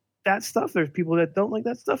like that stuff. There's people that don't like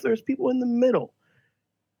that stuff. There's people in the middle.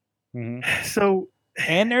 Mm-hmm. So,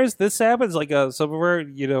 and this happens like somewhere,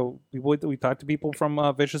 you know, we talked to people from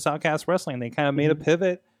Vicious Outcast Wrestling. They kind of made a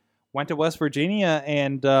pivot, went to West Virginia,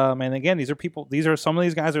 and again, these are some of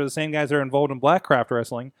these guys are the same guys that are involved in Blackcraft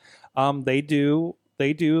Wrestling. They do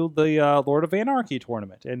the Lord of Anarchy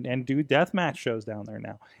tournament and do deathmatch shows down there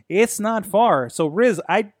now. It's not far. So Riz,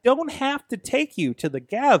 I don't have to take you to the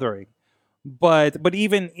gathering, but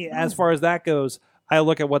even as far as that goes, I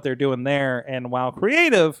look at what they're doing there, and while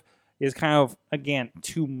creative is kind of, again,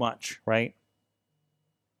 too much, right?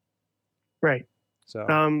 Right.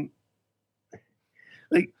 So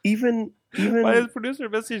like even why is producer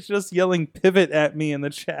Missy just yelling pivot at me in the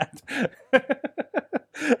chat?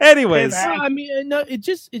 Anyways, I mean, no, it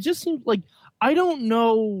just seems like I don't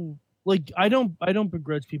know. Like I don't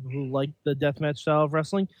begrudge people who like the deathmatch style of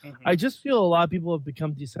wrestling. Mm-hmm. I just feel a lot of people have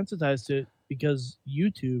become desensitized to it because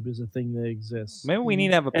YouTube is a thing that exists. Maybe we need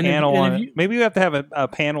to have a panel on it. Maybe we have to have a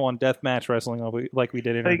panel on deathmatch wrestling like we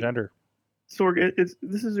did in Intergender. Sorg, this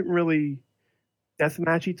isn't really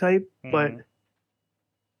deathmatchy type, but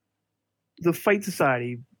the Fight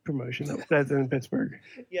Society promotion that's in Pittsburgh.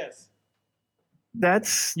 Yes.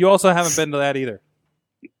 You also haven't been to that either.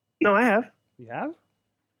 No, I have. You have?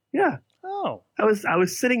 Yeah. Oh. I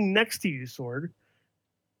was sitting next to you, Sorg.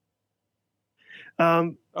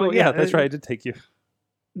 That's right. I did take you.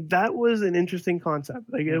 That was an interesting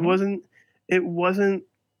concept. Like it wasn't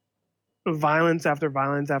violence after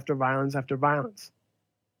violence after violence after violence.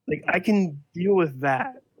 Like I can deal with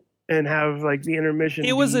that and have like the intermission.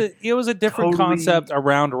 It was a different concept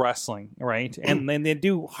around wrestling, right? And then they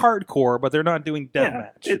do hardcore, but they're not doing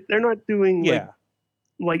deathmatch. They're not doing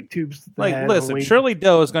light tubes. to the Like, head listen, only. Shirley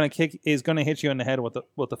Doe is gonna hit you in the head with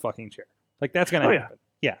the fucking chair. Like, that's gonna Oh, yeah. happen.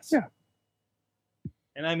 Yes. Yeah.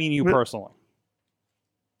 And I mean you But- personally.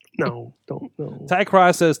 No, don't. No. Ty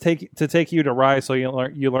Cross says take you to Rye so you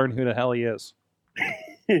learn who the hell he is.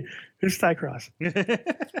 Who's Ty Cross?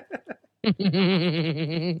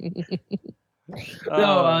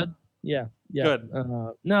 Yeah. Good.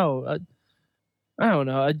 No, I don't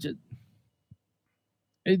know.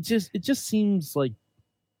 It just seems like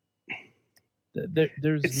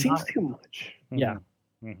there's It seems not, too much. yeah.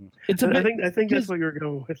 Mhm. It's a I bit, think that's just- what you're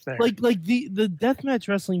going with there. like the deathmatch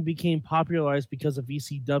wrestling became popularized because of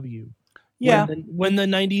ECW. Yeah. When the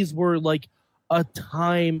 90s were like a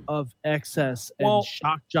time of excess and Well-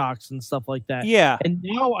 shock jocks and stuff like that. Yeah. And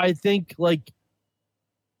now I think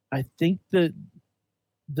that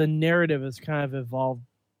the narrative has kind of evolved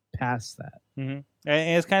past that. And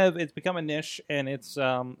it's become a niche, and it's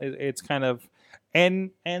kind of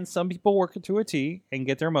and some people work it to a T and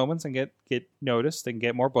get their moments and get noticed and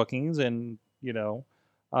get more bookings, and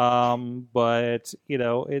but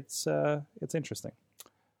it's interesting.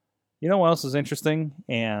 You know what else is interesting?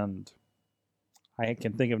 And I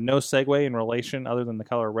can think of no segue in relation other than the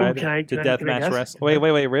color red can I to guess? deathmatch wrestling.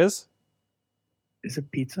 Wait, Riz. Is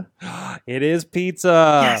it pizza? It is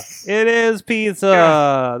pizza. Yes. It is pizza.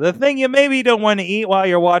 Yeah. The thing you maybe don't want to eat while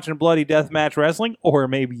you're watching bloody deathmatch wrestling, or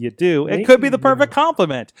maybe you do. It Maybe could be the you perfect do.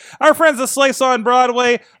 compliment. Our friends at Slice on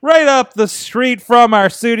Broadway, right up the street from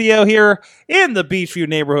our studio here in the Beachview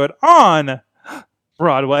neighborhood on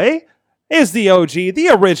Broadway, is the OG, the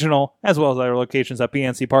original, as well as other locations at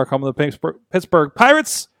PNC Park, home of the Pittsburgh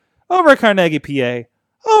Pirates, over at Carnegie, PA.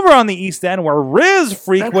 Over on the East End, where Riz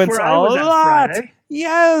frequents where a I was at lot. Friday.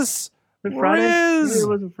 Yes. Was it Friday? Riz. Maybe it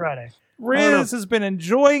wasn't Friday. Riz has been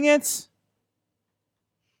enjoying it.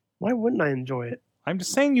 Why wouldn't I enjoy it? I'm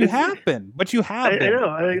just saying you have been, but you have I been.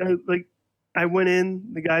 know. I went in.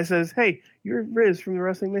 The guy says, "Hey, you're Riz from the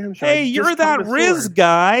Wrestling Mayhem Show." Hey, I you're just that taught the Riz sword."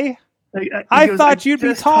 guy. He I goes, thought you'd be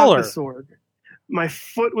just taught taller. the sword. My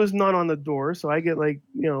foot was not on the door, so I get I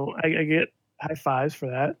get high fives for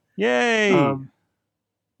that. Yay.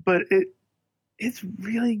 But it's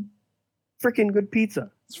really freaking good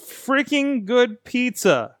pizza. It's freaking good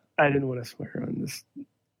pizza. I didn't want to swear on this.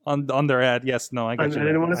 On their ad. Yes, no, I got I you.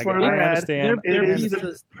 didn't want to swear on I their ad. understand. Their It is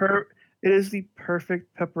pizza's- it is the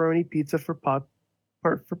perfect pepperoni pizza for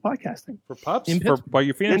podcasting. For pups? In For are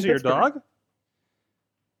you feeding in to your Pittsburgh. dog?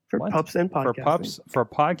 For What? pups and podcasting. For pups, for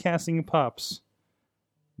podcasting pups.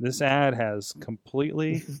 This ad has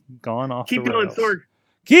completely This is- gone off Keep the going, rails. Sorg.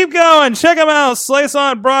 Keep going. Check them out. Slice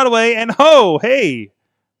on Broadway. And hey,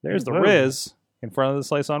 there's the Whoa. Riz in front of the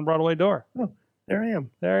Slice on Broadway door. There I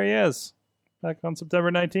am. There he is. Back on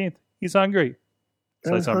September 19th. He's hungry.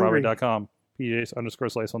 I was SliceOnBroadway.com.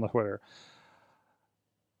 PJ_Slice on the Twitter.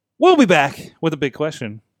 We'll be back with a big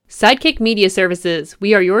question. Sidekick Media Services.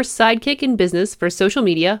 We are your sidekick in business for social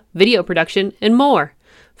media, video production, and more.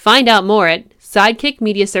 Find out more at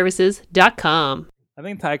sidekickmediaservices.com. I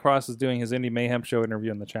think Ty Cross is doing his Indie Mayhem Show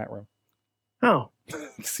interview in the chat room. Oh,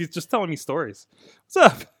 He's just telling me stories. What's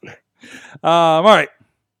up? All right.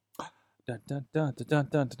 Dun, dun, dun, dun, dun,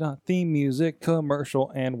 dun, dun. Theme music,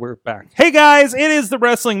 commercial, and we're back. Hey guys, it is the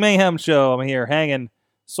Wrestling Mayhem Show. I'm here hanging.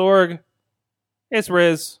 Sorg, it's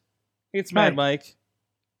Riz, it's Mad Hi. Mike.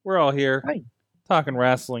 We're all here Hi. talking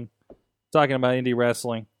wrestling, talking about indie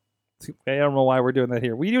wrestling. I don't know why we're doing that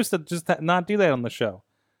here. We used to just not do that on the show.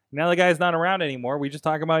 Now the guy's not around anymore. We just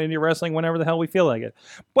talk about indie wrestling whenever the hell we feel like it.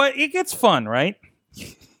 But it gets fun, right?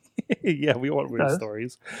 Yeah, we want weird does.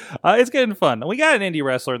 stories. It's getting fun. We got an indie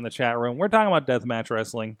wrestler in the chat room. We're talking about deathmatch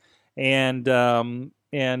wrestling, and there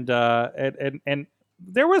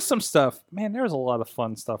was some stuff. Man, there was a lot of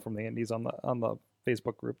fun stuff from the indies on the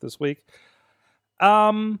Facebook group this week.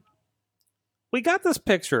 We got this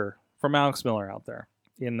picture from Alex Miller out there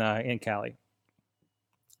in Cali.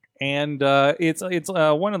 And it's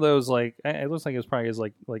one of those, like, it looks like it's probably his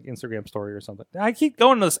like Instagram story or something. I keep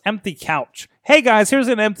going to this empty couch. Hey guys, here's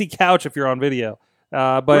an empty couch if you're on video.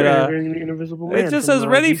 But Invisible it Man just from, says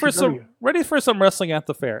ready for DCW. some wrestling at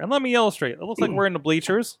the fair. And let me illustrate. It looks like we're in the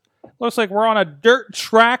bleachers. Looks like we're on a dirt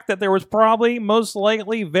track that there was probably most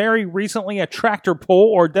likely very recently a tractor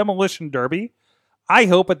pull or demolition derby. I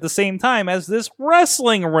hope at the same time as this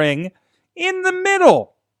wrestling ring in the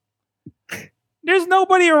middle. There's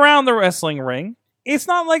nobody around the wrestling ring. It's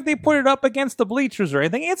not like they put it up against the bleachers or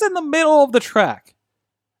anything. It's in the middle of the track.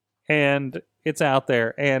 And it's out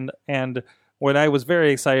there. And when I was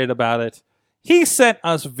very excited about it, he sent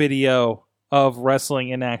us video of wrestling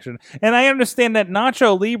in action. And I understand that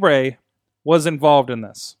Nacho Libre was involved in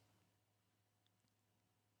this.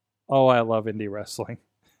 Oh, I love indie wrestling.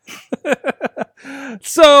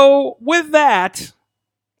 So with that,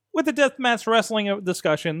 with the deathmatch wrestling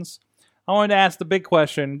discussions, I wanted to ask the big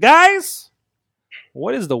question, guys.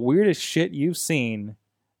 What is the weirdest shit you've seen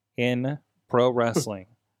in pro wrestling?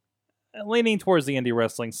 Leaning towards the indie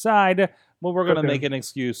wrestling side, but we're going to make an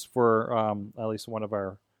excuse for at least one of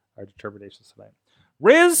our determinations tonight.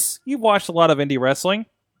 Riz, you've watched a lot of indie wrestling.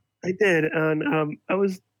 I did, and I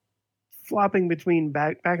was flopping between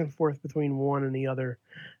back and forth between one and the other.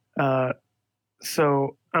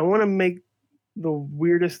 So I want to make the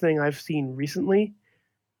weirdest thing I've seen recently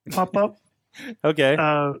pop up. Okay.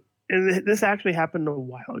 And this actually happened a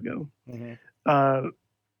while ago. Mm-hmm.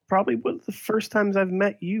 Probably one of the first times I've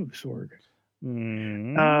met you, Sorg.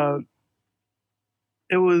 Mm-hmm.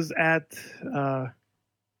 It was at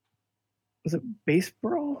was it Base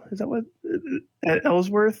Brawl? Is that what at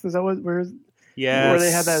Ellsworth? Is that what where yes. where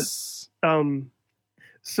they had that?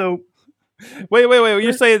 So wait.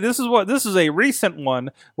 You're saying this is a recent one?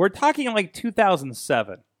 We're talking like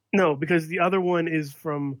 2007. No, because the other one is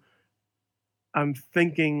from. I'm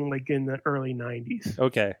thinking like in the early 90s.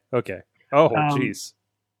 Okay. Oh, jeez.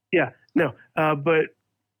 Yeah, no. But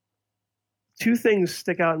two things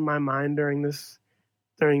stick out in my mind during this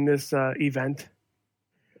event.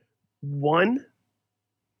 One,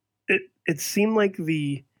 it seemed like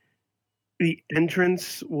the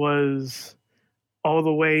entrance was all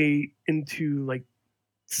the way into like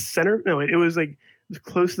center. No, it was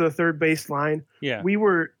close to the third base line. Yeah, we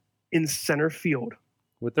were in center field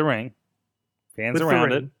with the ring. Fans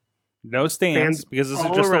around it. No stands because this is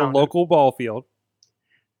just a local ball field.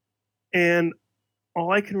 And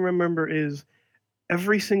all I can remember is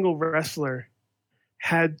every single wrestler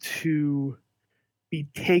had to be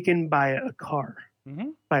taken by a car,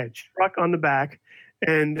 by a truck on the back,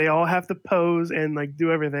 and they all have to pose and like do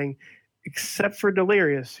everything, except for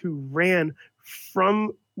Delirious, who ran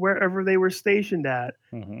from wherever they were stationed at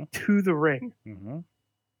to the ring. Mm-hmm.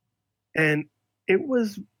 And it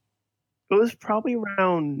was probably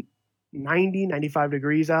around 90, 95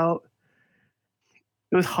 degrees out.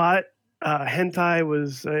 It was hot. Hentai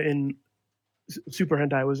was Super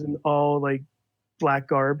Hentai was in all like black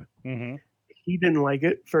garb. Mm-hmm. He didn't like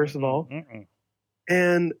it, first of all. Mm-mm.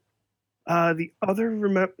 And the other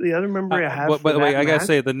memory I have. By the way, I gotta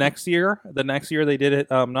say the next year they did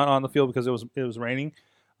it not on the field because it was raining,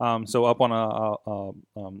 so up on a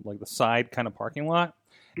like the side kind of parking lot.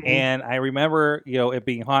 Mm-hmm. And I remember it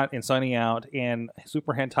being hot and sunny out, and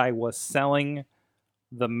Super Hentai was selling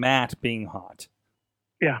the mat being hot.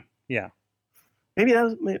 Yeah. Maybe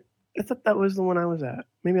I thought that was the one I was at.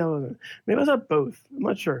 Maybe I wasn't. Maybe I was at both. I'm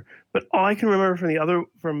not sure. But all I can remember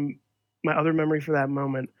from my other memory for that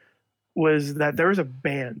moment was that there was a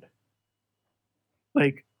band,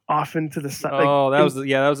 like off into the side. Oh, that was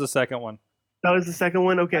the second one. That was the second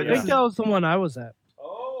one. Okay, I think that was the one I was at.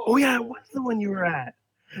 Oh yeah, it was the one you were at.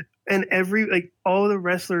 And all the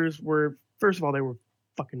wrestlers were, first of all, they were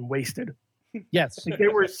fucking wasted. Yes, they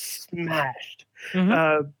were smashed.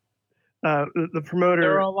 Mm-hmm. The promoter.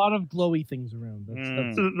 There are a lot of glowy things around.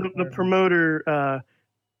 The promoter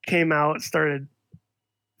came out, started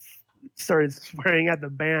swearing at the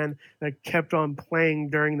band that kept on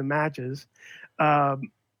playing during the matches,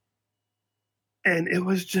 and it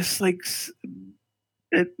was just like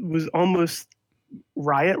it was almost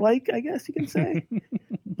riot-like, I guess you can say,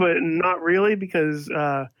 but not really because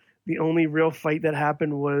the only real fight that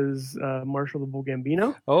happened was Marshall the Bull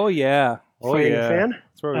Gambino. Oh yeah. Fan.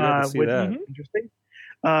 That's where we got to see that. Interesting.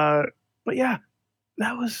 But yeah,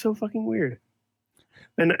 that was so fucking weird.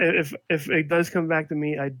 And if it does come back to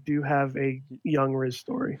me, I do have a young Riz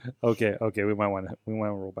story. Okay, we might want to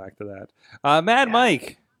roll back to that. Mad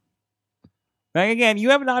Mike. Now again,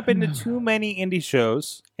 you have not been to too many indie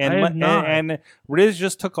shows, and Riz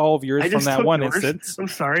just took all of yours from that one instance. I'm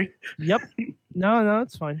sorry. Yep. No,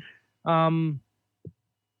 it's fine.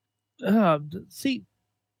 See,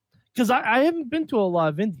 because I haven't been to a lot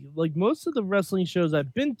of indie. Like most of the wrestling shows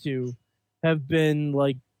I've been to have been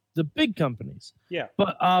like the big companies. Yeah.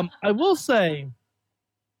 But I will say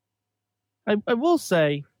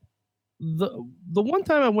the one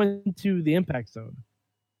time I went to the Impact Zone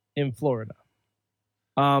in Florida,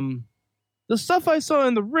 the stuff I saw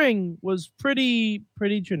in the ring was pretty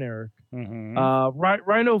generic. Mm-hmm.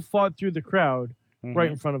 Rhino fought through the crowd right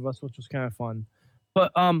in front of us, which was kind of fun.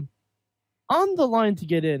 But on the line to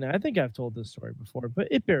get in, I think I've told this story before, but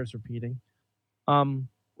it bears repeating.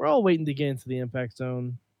 We're all waiting to get into the Impact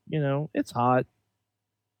Zone. It's hot.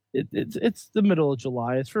 It's the middle of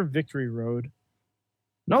July. It's for Victory Road,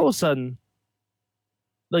 and all of a sudden,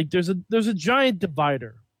 like there's a giant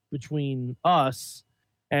divider between us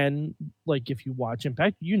And like if you watch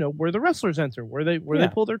Impact, you know where the wrestlers enter, where they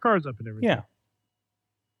pull their cards up and everything. Yeah.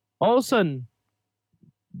 All of a sudden,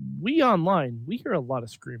 we hear a lot of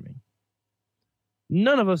screaming.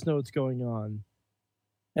 None of us know what's going on.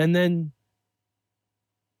 And then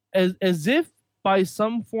as if by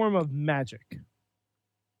some form of magic,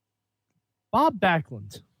 Bob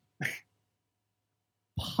Backlund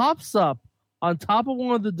pops up on top of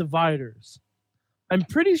one of the dividers. I'm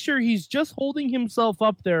pretty sure he's just holding himself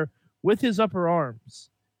up there with his upper arms.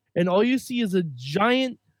 And all you see is a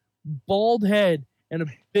giant bald head and a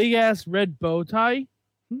big-ass red bow tie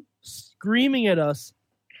screaming at us,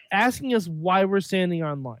 asking us why we're standing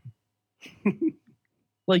online.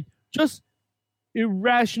 Like, just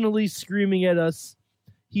irrationally screaming at us.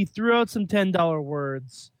 He threw out some $10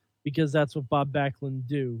 words because that's what Bob Backlund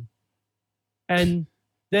do. And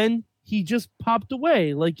then he just popped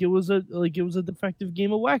away like it was a defective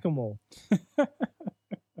game of whack-a-mole.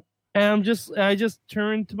 And I just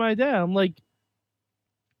turned to my dad. I'm like,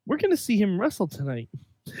 we're gonna see him wrestle tonight.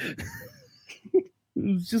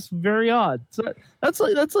 It's just very odd. So that's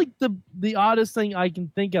like the oddest thing I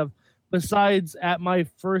can think of, besides at my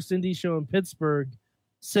first indie show in Pittsburgh,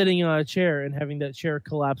 sitting on a chair and having that chair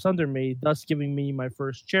collapse under me, thus giving me my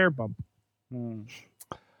first chair bump.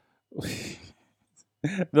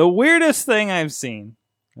 The weirdest thing I've seen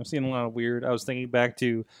a lot of weird. I was thinking back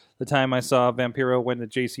to the time I saw Vampiro win the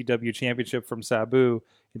JCW championship from Sabu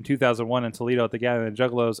in 2001 in Toledo at the Gathering of the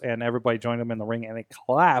Juggalos, and everybody joined him in the ring, and it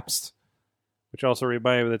collapsed, which also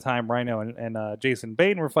reminded me of the time Rhino and Jason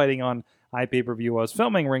Bain were fighting on iPay-per-view. I was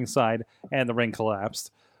filming ringside, and the ring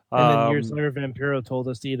collapsed. And then years later, Vampiro told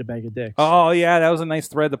us to eat a bag of dicks. Oh, yeah, that was a nice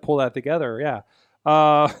thread to pull that together, yeah.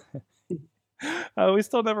 We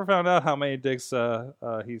still never found out how many dicks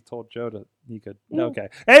he told Joe that he could. Okay.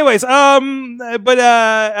 Anyways, but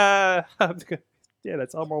yeah,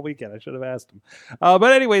 that's Elmore weekend. I should have asked him.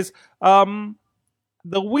 But anyways, the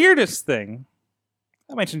weirdest thing,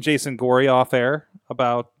 I mentioned Jason Gorey off air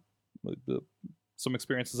about some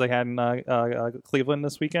experiences I had in Cleveland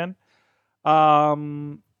this weekend. What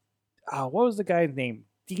was the guy's name?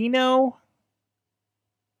 Dino?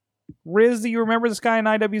 Riz, do you remember this guy in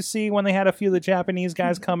IWC when they had a few of the Japanese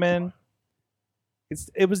guys come in?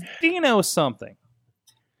 It was Dino something.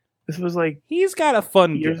 This was like he's got a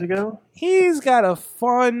fun years gimmick. ago. He's got a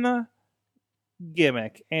fun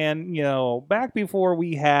gimmick, and back before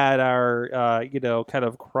we had our kind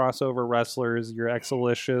of crossover wrestlers, your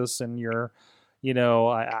Exalicious and your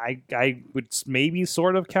I would maybe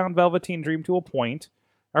sort of count Velveteen Dream to a point.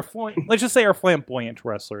 Let's just say our flamboyant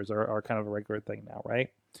wrestlers are kind of a regular thing now, right?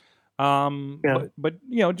 But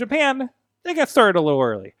Japan, they got started a little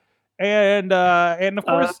early, and of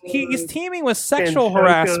course he's teaming with sexual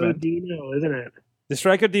harassment. Dino, isn't it? The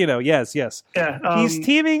Striker Dino, yes. Yeah, he's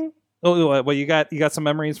teaming. Oh, well, you got some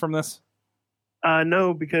memories from this?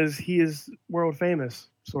 No, because he is world famous,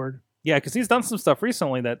 Sword. Yeah, because he's done some stuff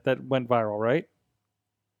recently that went viral, right?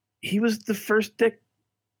 He was the first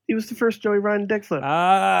Joey Ryan dick flip.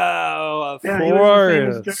 Oh, of course. He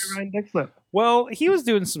was the famous Joey Ryan dick flip. Well, he was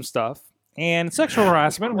doing some stuff, and sexual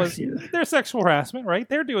harassment was their sexual harassment, right?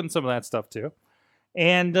 They're doing some of that stuff too.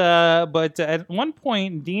 And but at one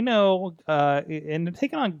point, Dino ended up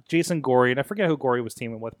taking on Jason Gorey, and I forget who Gorey was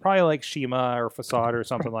teaming with, probably like Shima or Facade or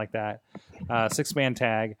something like that, 6-man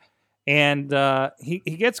tag. And he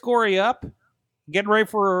gets Gorey up, getting ready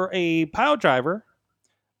for a pile driver,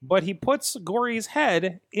 but he puts Gorey's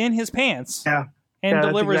head in his pants and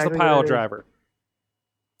delivers exactly the pile driver.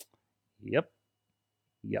 Yep.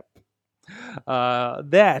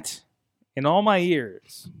 That, in all my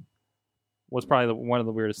years, was probably one of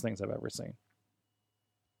the weirdest things I've ever seen.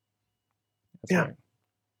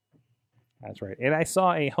 That's right. And I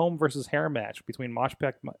saw a home versus hair match between Mosh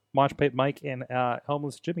Pit Mike and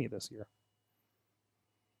Homeless Jimmy this year.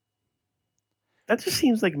 That just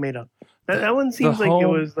seems like made up. That one seems like it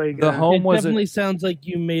was like the home was definitely sounds like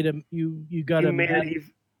you made a you got a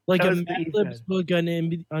like a Mad Libs book on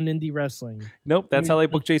indie wrestling. Nope, that's how they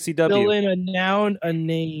book JCW. Fill in a noun, a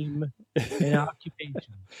name, an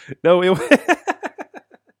occupation. No, it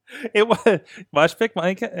was Mosh Pit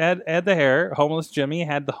Mike had the hair. Homeless Jimmy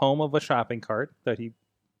had the home of a shopping cart that he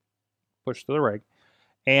pushed to the ring,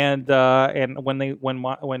 and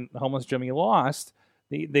when Homeless Jimmy lost,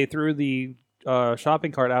 they threw the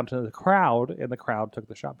shopping cart out to the crowd, and the crowd took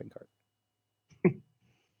the shopping cart.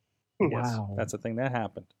 Yes, wow, that's a thing that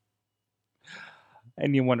happened.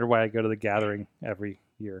 And you wonder why I go to the Gathering every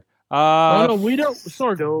year. No, we don't.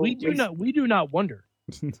 Sorry, we do not wonder.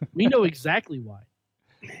 We know exactly why.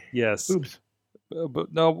 Yes. Oops.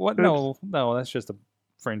 But no, what? Oops. No. That's just a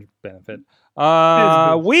fringe benefit.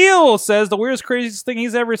 Wheel says the weirdest, craziest thing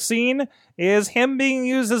he's ever seen is him being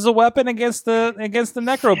used as a weapon against the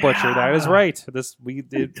Necro Butcher. That is right.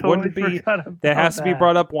 Wouldn't be. That has to be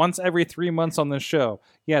brought up once every 3 months on this show.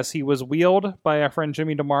 Yes, he was wheeled by our friend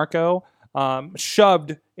Jimmy DeMarco,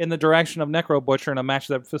 shoved in the direction of Necro Butcher in a match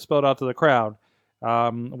that spilled out to the crowd.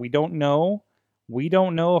 We don't know. We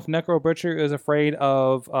don't know if Necro Butcher is afraid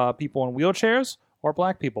of people in wheelchairs or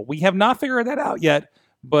black people. We have not figured that out yet,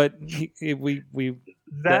 but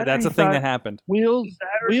that's a thing that happened. Wheels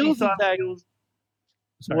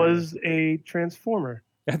was a transformer.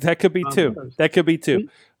 That could be too. That could be too.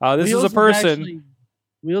 This is a person.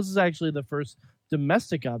 Wheels is actually the first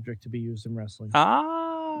domestic object to be used in wrestling.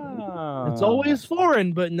 It's always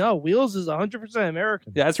foreign, but no, Wheels is 100%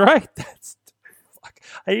 American. Yeah, that's right. Fuck.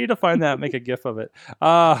 I need to find that and make a gif of it.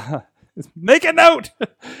 Make a note.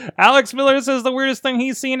 Alex Miller says the weirdest thing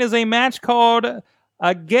he's seen is a match called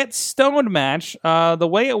a Get Stoned match. The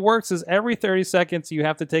way it works is every 30 seconds you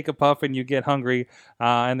have to take a puff and you get hungry,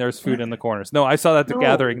 and there's food in the corners. No, I saw that at the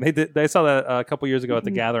Gathering. They saw that a couple years ago at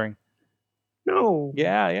the Gathering. No.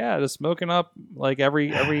 Yeah, just smoking up like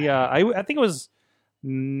every I think it was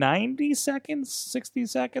 90 seconds, 60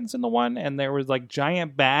 seconds in the one, and there was like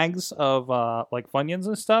giant bags of like Funyuns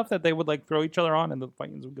and stuff that they would like throw each other on, and the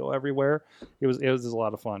Funyuns would go everywhere. It was just a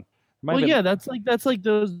lot of fun. Yeah, that's like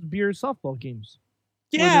those beer softball games.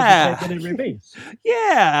 Yeah,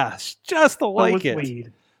 yeah, just like it.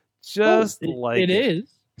 Weed. Just like it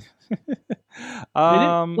is.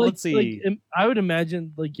 Let's see. Like, I would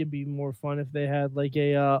imagine like it'd be more fun if they had like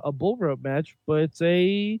a bull rope match, but it's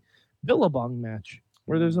a Billabong match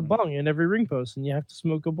where there's a bong in every ring post and you have to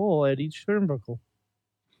smoke a bowl at each turnbuckle.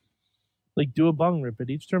 Like do a bong rip at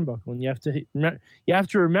each turnbuckle, and you have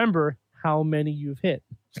to remember how many you've hit.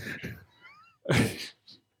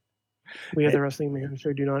 We at the Wrestling Mayhem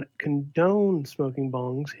Show do not condone smoking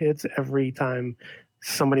bongs hits every time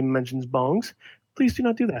somebody mentions bongs. Please do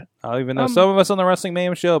not do that. Even though some of us on the Wrestling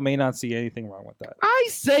Mayhem Show may not see anything wrong with that. I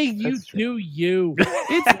say you do you.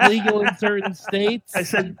 It's legal in certain states. I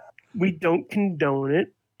said we don't condone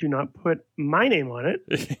it. Do not put my name on it.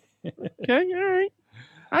 Okay, all right.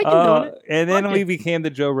 I condone it. And then we became the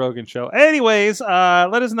Joe Rogan Show. Anyways,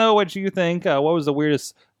 let us know what you think. What's the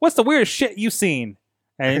weirdest shit you've seen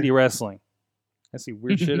at indie wrestling? I see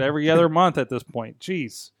weird shit every other month at this point.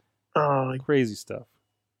 Jeez. Crazy stuff.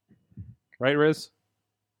 Right, Riz?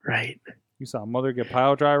 Right. You saw a mother get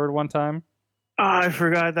pile drivered one time? I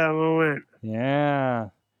forgot that moment. Yeah.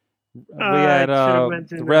 We had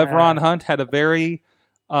Rev Ron Hunt had a very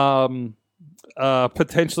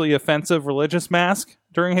potentially offensive religious mask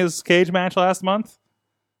during his cage match last month.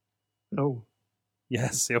 Oh.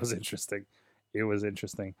 Yes, it was interesting. The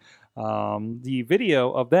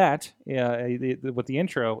video of that with the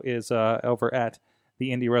intro is over at the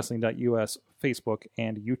IndieWrestling.us Facebook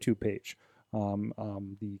and YouTube page.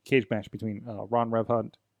 The cage match between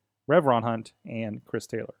Rev Ron Hunt, and Chris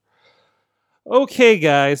Taylor. Okay,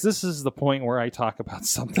 guys, this is the point where I talk about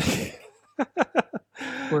something.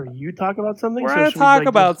 Where you talk about something? Where I talk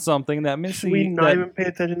about something that Missy... Should we not even pay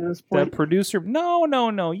attention to this point? That producer...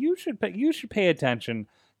 No. You should pay attention.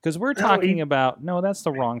 Because we're talking about... No, that's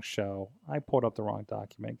the wrong show. I pulled up the wrong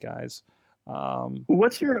document, guys.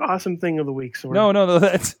 What's your awesome thing of the week, Sword? No,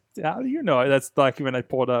 that's... that's the document I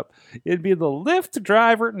pulled up. It'd be the Lyft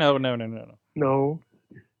driver... No.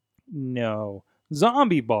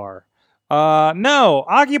 Zombie Bar. No.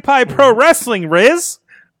 Occupy Pro Wrestling, Riz.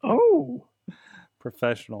 Oh.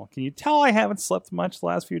 Professional. Can you tell I haven't slept much the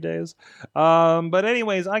last few days? But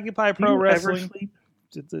anyways, Occupy Pro Wrestling. Ever sleep?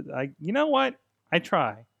 You know what? I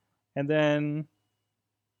try. And then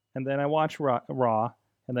I watch Raw,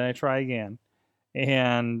 and then I try again.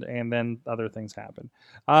 And then other things happen.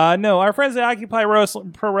 No, our friends at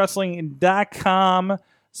OccupyProWrestling.com,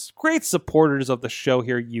 great supporters of the show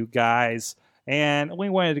here, you guys. And we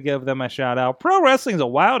wanted to give them a shout out. Pro wrestling is a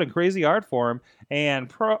wild and crazy art form,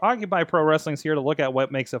 and Occupy Pro Wrestling is here to look at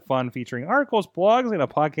what makes it fun, featuring articles, blogs, and a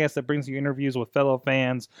podcast that brings you interviews with fellow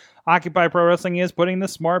fans. Occupy Pro Wrestling is putting the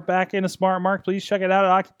smart back into smart, Mark. Please check it out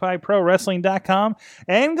at OccupyProWrestling.com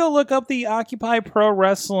and go look up the Occupy Pro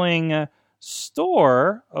Wrestling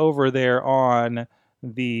store over there on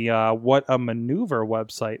the What a Maneuver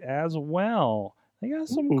website as well. They got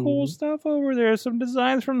some cool stuff over there. Some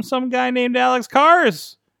designs from some guy named Alex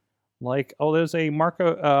Cars. Like, there's a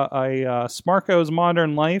Smarco's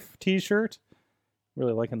Modern Life t-shirt.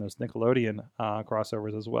 Really liking those Nickelodeon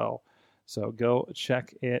crossovers as well. So go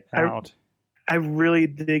check it out. I really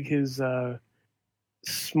dig his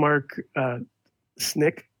Smark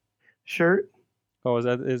Snick shirt. Oh, is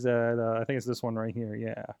that? I think it's this one right here.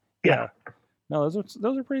 Yeah. Yeah. No,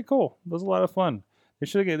 those are pretty cool. Those are a lot of fun. There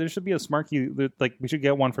should be a Smarky, like we should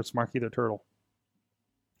get one for Smarky the Turtle.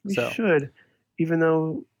 We should, even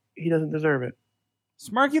though he doesn't deserve it.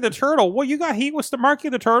 Smarky the Turtle? What, you got heat with Smarky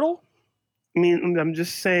the Turtle? I mean, I'm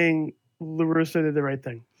just saying LaRusso did the right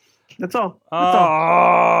thing. That's all.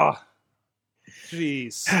 Oh,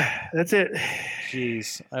 jeez. That's it.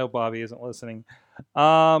 Jeez. I hope Bobby isn't listening.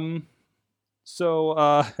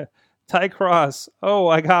 So, Ty Cross. Oh,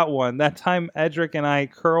 I got one. That time Edric and I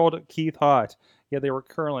curled Keith Hott. Yeah, they were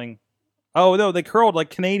curling. Oh, no, they curled like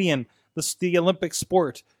Canadian, the Olympic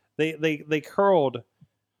sport. They curled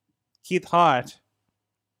Keith Hott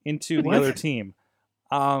into the other team.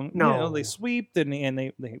 No. You know, they sweeped and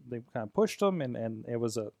they kind of pushed him and it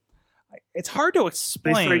was it's hard to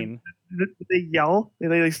explain. They yell?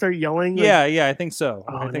 They start yelling? Yeah, I think so.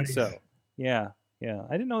 Oh, I think nice. so. Yeah.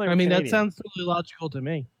 I didn't know they were Canadian. Canadian. That sounds totally logical to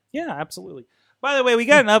me. Yeah, absolutely. By the way, we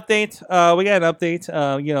got an update.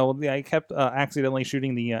 I kept accidentally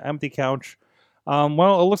shooting the empty couch.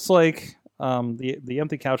 Well, it looks like the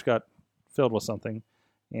empty couch got filled with something,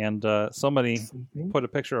 and somebody put a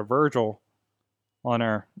picture of Virgil on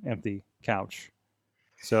our empty couch.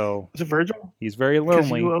 So is it Virgil? He's very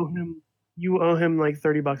lonely. You owe him like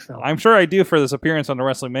 $30 now. I'm sure I do for this appearance on the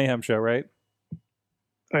Wrestling Mayhem show, right?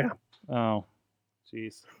 Oh yeah. Oh,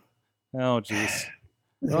 jeez. Oh, jeez.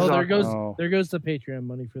 Oh, there goes the Patreon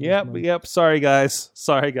money for this month. Yep. Sorry,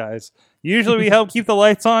 guys. Usually we help keep the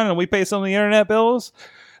lights on and we pay some of the internet bills.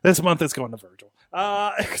 This month it's going to Virgil.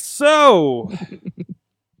 So,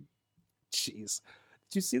 jeez.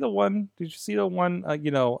 Did you see the one?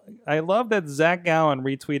 I love that Zach Gowen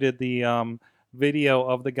retweeted the video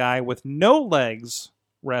of the guy with no legs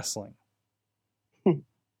wrestling.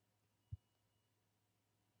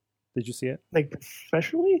 Did you see it? Like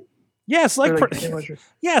professionally? Yes,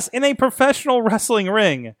 yes, in a professional wrestling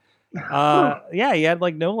ring. Yeah, he had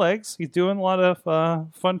like no legs. He's doing a lot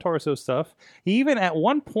of fun torso stuff. He even at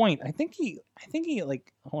one point, I think he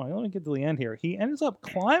like, hold on, let me get to the end here. He ends up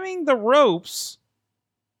climbing the ropes.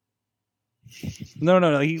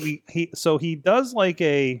 No. He does like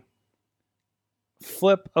a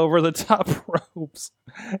flip over the top ropes.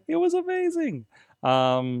 It was amazing.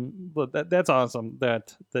 But that's awesome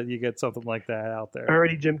that you get something like that out there.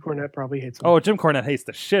 Already Jim Cornette probably hates him. Oh, Jim Cornette hates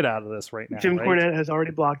the shit out of this right now. Jim Cornette has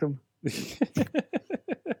already blocked him.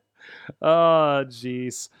 Oh,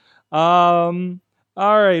 jeez. All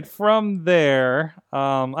right, from there,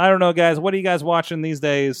 I don't know, guys. What are you guys watching these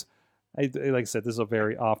days? Like I said, this is a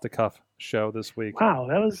very off the cuff show this week. Wow,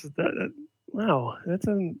 wow, that's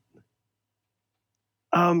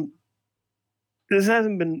this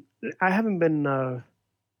hasn't been. I haven't been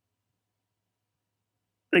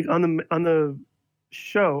like on the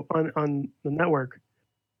show on the network.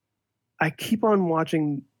 I keep on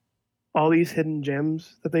watching all these hidden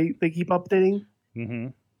gems that they keep updating,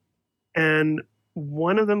 and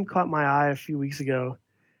one of them caught my eye a few weeks ago.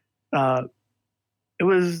 It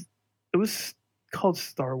was called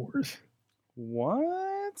Star Wars.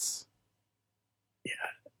 What? Yeah,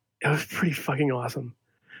 it was pretty fucking awesome.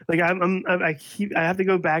 Like I have to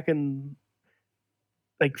go back and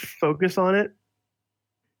like focus on it.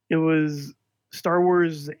 It was Star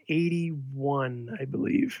Wars 81, I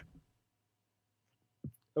believe.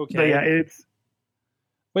 Okay. But yeah, it's.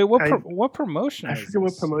 Wait, what promotion? I forget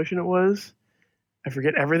what promotion it was. I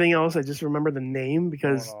forget everything else. I just remember the name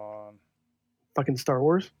because fucking Star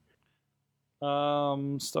Wars.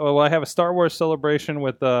 So I have a Star Wars celebration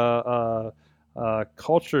with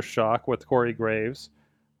Culture Shock with Corey Graves.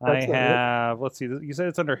 Let's see, you said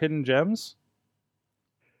it's under Hidden Gems?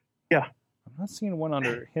 Yeah. I'm not seeing one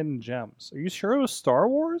under Hidden Gems. Are you sure it was Star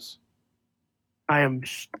Wars? I am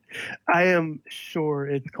sure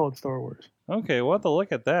it's called Star Wars. Okay, we'll have to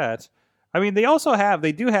look at that. I mean, they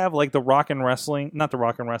do have like the Rock and Wrestling, not the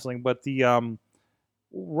Rock and Wrestling, but the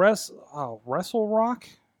Wrestle Rock?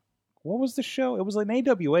 What was the show? It was an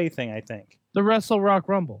AWA thing, I think. The Wrestle Rock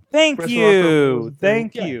Rumble. Thank you.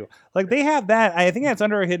 Like they have that. I think that's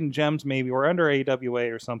under Hidden Gems, maybe, or under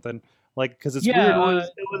AWA or something. Like because it's weird.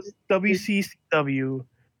 It was WCCW,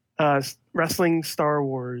 Wrestling Star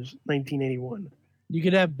Wars 1981. You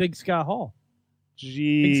could have Big Scott Hall.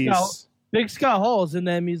 Jeez. Big Scott Hall is in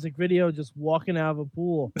that music video, just walking out of a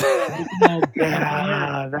pool.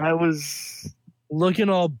 Yeah, that was looking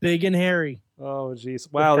all big and hairy. Oh,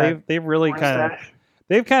 jeez! Wow, they've really kind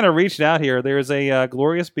of reached out here. There's a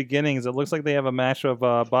Glorious Beginnings. It looks like they have a match of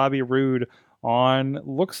Bobby Roode on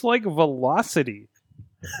looks like Velocity.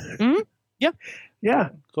 Yeah.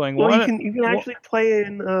 Going well, you can actually play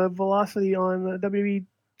in Velocity on WWE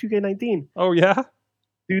 2K19 Oh yeah.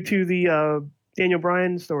 due to the Daniel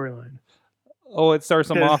Bryan storyline. Oh, it starts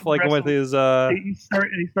him Because off like with his. They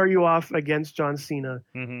start you off against John Cena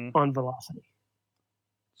Mhm. on Velocity,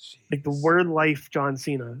 like the word life John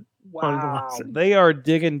Cena on Wow, Velocity. they are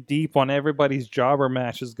digging deep on everybody's jobber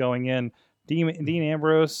matches going in. Dean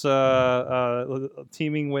Ambrose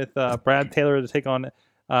teaming with Brad Taylor to take on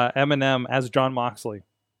Eminem as John Moxley.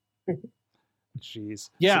 Jeez.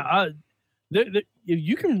 Yeah,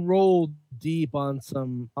 you can roll deep on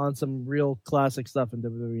some real classic stuff in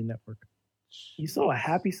WWE Network. You saw a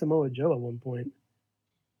Happy Samoa Joe at one point.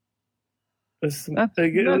 That's It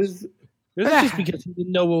was That's just because he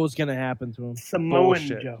didn't know what was going to happen to him. Samoan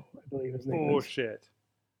Bullshit. Joe, I believe his name is. Bullshit.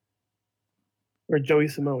 Or Joey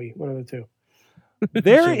Samoa, one of the two.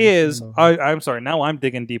 There Joey is. Samoa. I'm sorry. Now I'm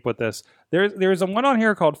digging deep with this. There's a one on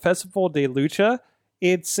here called Festival de Lucha.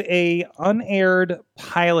 It's a unaired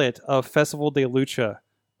pilot of Festival de Lucha,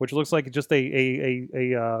 which looks like just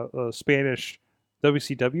a Spanish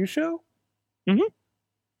WCW show. Mhm.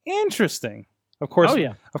 Interesting. Of course. Oh,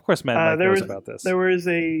 yeah. Of course, Mad Mike knows about this. There was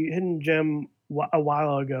a hidden gem a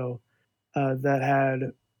while ago that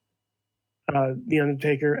had The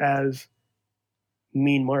Undertaker as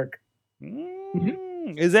Mean Mark.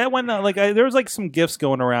 Is that when there was like some gifts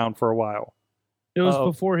going around for a while? It was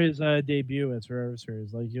before his debut at Survivor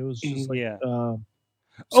Series. Like it was just like Yeah.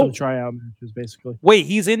 some tryout matches, basically. Wait,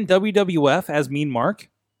 he's in WWF as Mean Mark?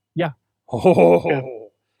 Yeah. Oh,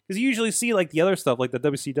 because you usually see like the other stuff, like the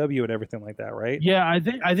WCW and everything like that, right? Yeah,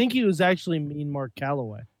 I think he was actually Mean Mark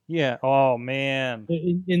Calloway Yeah. Oh man.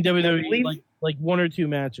 in WWE, believe- like one or two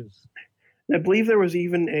matches. I believe there was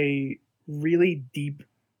even a really deep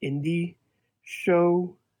indie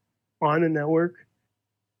show on the network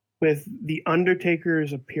with The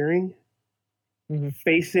Undertaker's appearing, Mhm.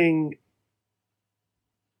 facing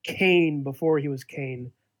Kane before he was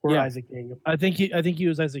Kane, or Yeah. Isaac Yankem. I think he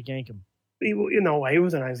was Isaac Yankem. He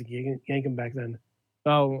wasn't Isaac Yankem back then.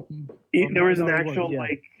 Oh, There was an no, it was, actual yeah.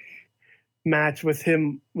 like match with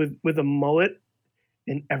him with a mullet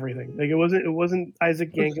and everything. Like it wasn't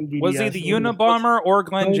Isaac Yankem. DDS. Was he the It was- Unabomber or I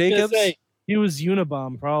Glenn was gonna Jacobs? say, he was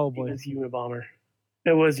Unabomber, It probably. was Unabomber.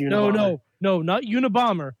 It was Unabomber. No, not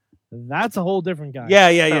Unabomber. That's a whole different guy. Yeah.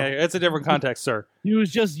 It's a different context, sir. He was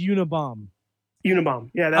just Unabomb. Unabomb.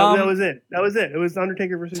 Yeah, that was it. That was it. It was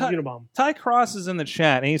Undertaker versus Unabomb. Ty Cross is in the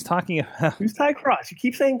chat and he's talking about Who's Ty Cross? You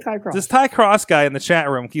keep saying Ty Cross. this Ty Cross guy in the chat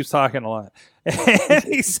room keeps talking a lot. And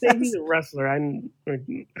he He's saying he's says, a wrestler.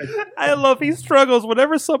 I love he struggles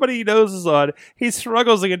whenever somebody he knows is on. He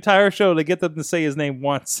struggles the entire show to get them to say his name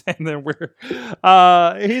once, and then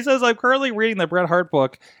he says, "I'm currently reading the Bret Hart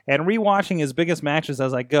book and rewatching his biggest matches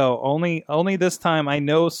as I go. Only this time I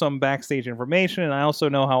know some backstage information, and I also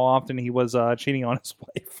know how often he was cheating on his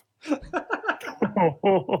wife."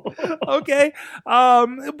 Okay,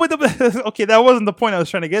 okay, that wasn't the point I was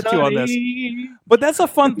trying to get to on this. But that's a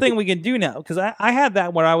fun thing we can do now, because I had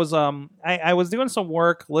that when I was I was doing some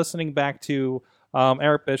work listening back to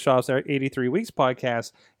Eric Bischoff's 83 Weeks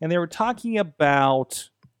podcast, and they were talking about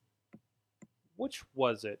which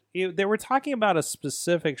was it? They were talking about a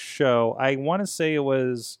specific show. I want to say it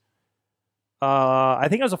was I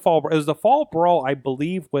think it was the Fall Brawl, I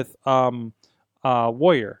believe, with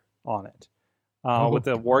Warrior on it. With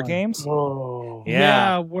the War Games. Oh.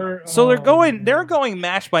 Yeah, we're So they're going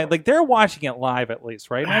match by, like, they're watching it live at least,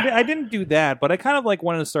 right? And I didn't do that, but I kind of like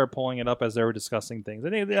wanted to start pulling it up as they were discussing things.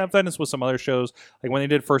 And I've done this with some other shows, like when they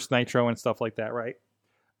did First Nitro and stuff like that, right?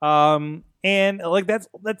 And like that's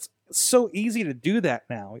so easy to do that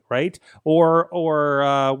now, right?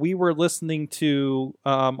 Or we were listening to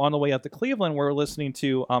on the way up to Cleveland, we were listening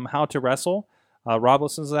to How to Wrestle. Rob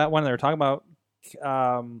listens to that one. They were talking about.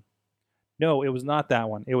 No, it was not that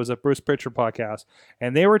one. It was a Bruce Pritchard podcast.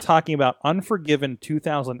 And they were talking about Unforgiven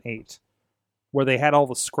 2008, where they had all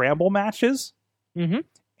the scramble matches. Mm-hmm.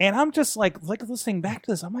 And I'm just like listening back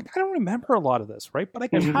to this. I'm like, I don't remember a lot of this, right? But I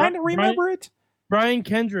And kind of remember it. Brian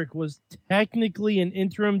Kendrick was technically an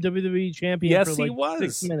interim WWE champion Yes, for he like was.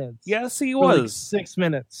 6 minutes. Yes, he For like was. 6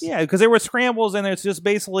 minutes. Yeah, because there were scrambles, and it's just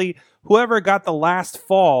basically whoever got the last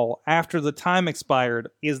fall after the time expired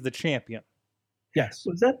is the champion. Yes.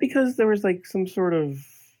 Was that because there was like some sort of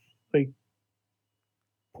like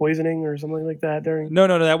poisoning or something like that during? No,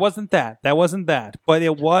 that wasn't that. That wasn't that. But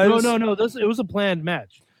it was. No. It was a planned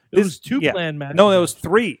match. It was two planned matches. No, there was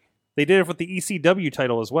 3. They did it with the ECW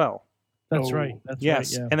title as well. That's Oh. right. That's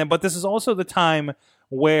Yes, right. Yeah. and then but this is also the time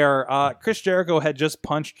where Chris Jericho had just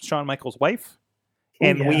punched Shawn Michaels' wife,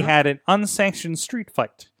 and we yeah. had an unsanctioned street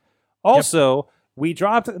fight. Also, we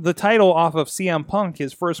dropped the title off of CM Punk,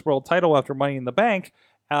 his first world title after Money in the Bank,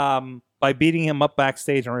 by beating him up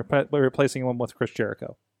backstage and replacing him with Chris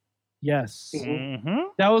Jericho. Yes. Mm-hmm.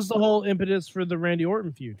 That was the whole impetus for the Randy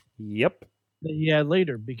Orton feud. Yep. That he had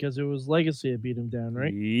later, because it was Legacy that beat him down,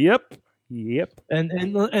 right? Yep.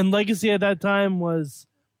 And Legacy at that time was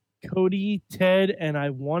Cody, Ted, and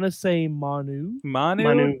I want to say Manu.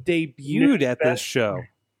 Manu debuted at this show.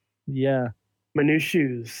 Yeah. Manu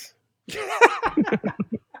shoes.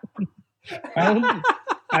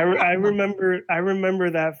 I remember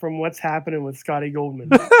that from What's Happening with Scotty Goldman.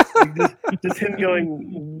 Like just him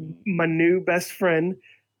going, Manu best friend,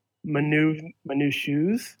 Manu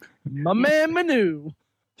shoes. My man Manu.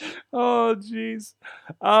 Oh, jeez.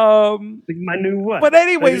 Like Manu what? But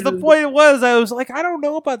anyways, the point was, I was like, I don't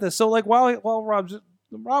know about this. So like, while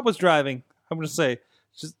Rob was driving, I'm going to say,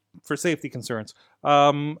 just for safety concerns,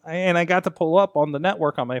 and I got to pull up on the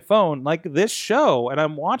network on my phone, like this show, and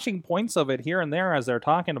I'm watching points of it here and there as they're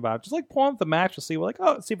talking about it, just like pulling up the match to see, like,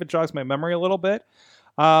 see if it jogs my memory a little bit.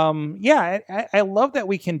 I love that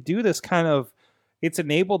we can do this kind of, it's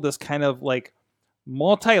enabled this kind of like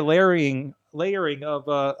layering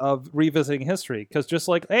of revisiting history. Because just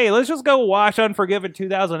like, hey, let's just go watch Unforgiven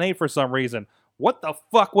 2008 for some reason. What the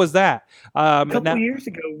fuck was that? A couple years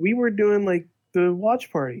ago, we were doing like the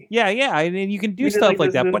watch party. Yeah, and you can do stuff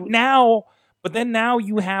like that. But now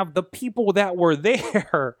you have the people that were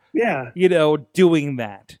there. Yeah, doing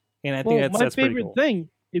that. And I think that's my favorite cool. thing.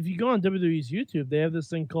 If you go on WWE's YouTube, they have this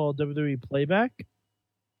thing called WWE Playback,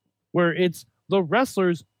 where it's the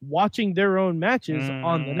wrestlers watching their own matches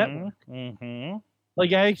on the network. Mm-hmm.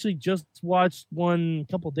 Like, I actually just watched one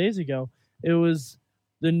a couple days ago. It was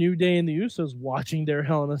the New Day and the Usos watching their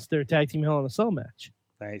tag team Hell in a Cell match.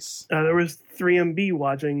 Nice. There was 3MB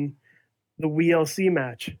watching the WLC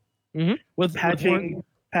match. Mm-hmm. With patching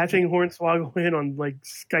Hornswoggle in on like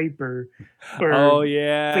Skype or oh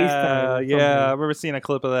yeah, FaceTime or yeah. I remember seeing a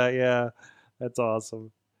clip of that. Yeah, that's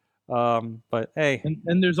awesome. But hey,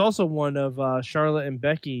 and there's also one of Charlotte and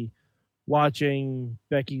Becky watching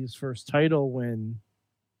Becky's first title win.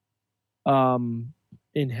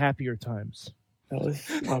 In Happier Times. That was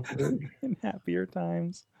awkward. In Happier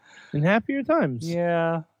Times. In Happier Times.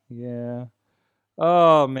 Yeah.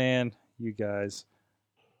 Oh man, you guys.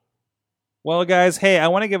 Well, guys, hey, I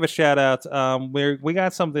want to give a shout out. We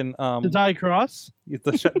got something. To Ty Cross.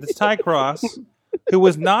 The Ty Cross, who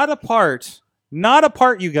was not a part,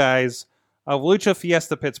 you guys, of Lucha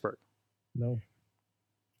Fiesta Pittsburgh. No.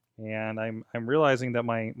 And I'm realizing that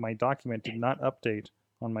my document did not update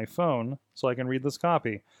on my phone, so I can read this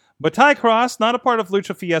copy. But Ty Cross, not a part of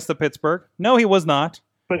Lucha Fiesta Pittsburgh. No, he was not.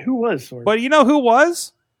 But who was? Sorry. But you know who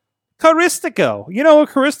was? Caristico. You know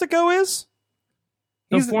who Caristico is?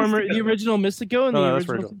 The original Mystico and the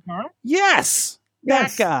original Sakara? Yes!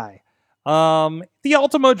 That guy. The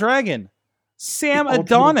Ultimo Dragon. Sam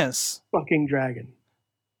Adonis. Fucking dragon.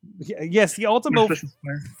 Yes, the Ultimo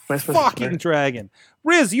fucking dragon.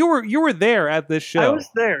 Riz, you were there at this show. I was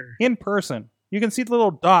there. In person. You can see the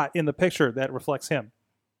little dot in the picture that reflects him.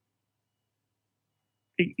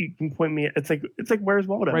 You can point me. It's like Where's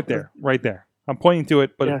Waldo? Right there. I'm pointing to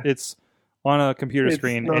it, but it's on a computer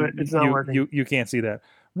screen, and it's not working. You can't see that.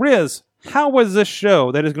 Riz, how was this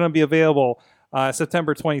show that is going to be available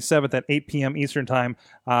September 27th at 8 p.m. Eastern Time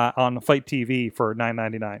on Fight TV for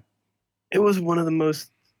 $9.99? It was one of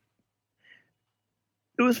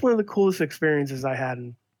the coolest experiences I had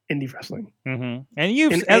in indie wrestling. Mm-hmm.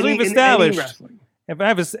 And as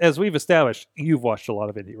we've established, you've watched a lot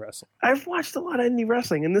of indie wrestling. I've watched a lot of indie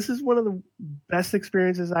wrestling, and this is one of the best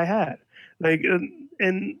experiences I had. Like,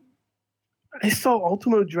 and I saw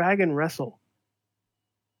Ultimo Dragon wrestle,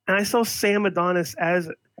 and I saw Sam Adonis as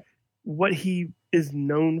what he is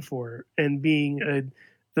known for, and being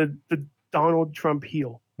the Donald Trump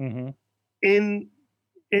heel in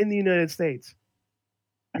the United States.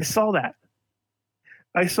 I saw that.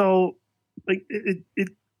 I saw like it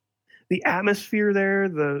the atmosphere there,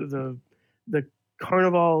 the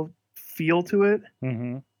carnival feel to it.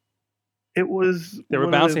 Mm-hmm. It was. There were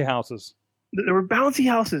bouncy houses. There were bouncy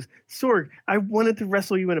houses. Sorg, I wanted to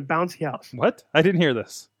wrestle you in a bouncy house. What? I didn't hear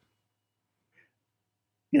this.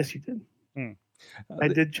 Yes, you did. I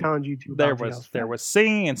did challenge you to. There was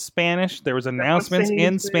singing in Spanish. There was announcements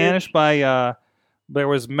in Spanish by. There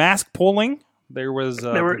was mask pulling. There was.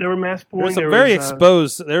 There were mask pulling. There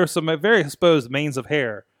were some very exposed manes of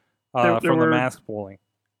hair from the mask pulling.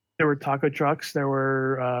 There were taco trucks. There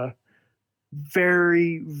were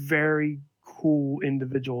very, very cool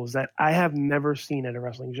individuals that I have never seen at a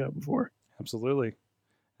wrestling show before. Absolutely.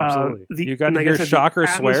 You got to hear Shocker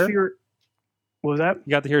swear? What was that?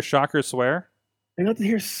 You got to hear Shocker swear? I got to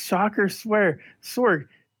hear Shocker swear. Sorg,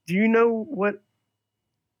 do you know what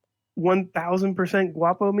 1000%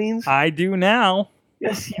 guapo means? I do now.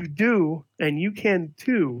 Yes, you do, and you can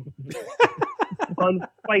too. On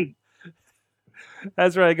Fight.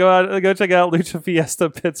 That's right. Go check out Lucha Fiesta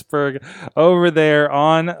Pittsburgh over there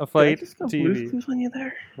on Fight Did I just go TV. Blue's Clues on you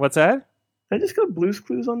there? What's that? Did I just go Blue's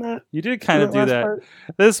Clues on that? You did kind of On do last that. part?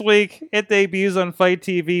 This week, it debuts on Fight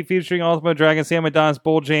TV featuring Ultimo Dragon, Sam Adonis,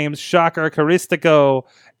 Bull James, Shocker, Caristico,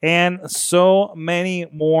 and so many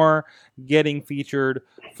more getting featured.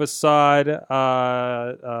 Facade,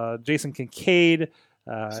 Jason Kincaid,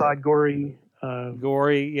 Sod Gory.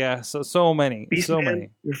 Gory, yeah, so many. Beastman, many.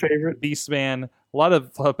 your favorite? Beastman, a lot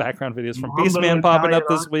of background videos from Mambo Beastman popping up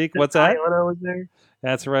this Italiano- week. What's that? Italiano was there.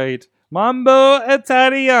 That's right. Mambo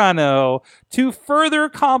Italiano. To further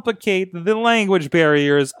complicate the language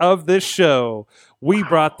barriers of this show, we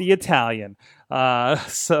brought the Italian.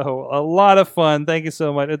 So a lot of fun. Thank you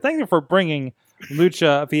so much. And thank you for bringing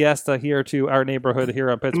Lucha Fiesta here to our neighborhood here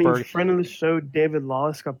in I Pittsburgh. mean, friend of the show, David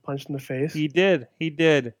Lawless, got punched in the face. He did.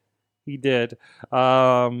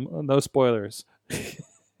 No spoilers.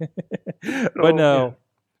 But no. Yeah.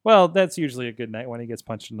 Well, that's usually a good night when he gets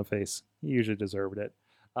punched in the face. He usually deserved it.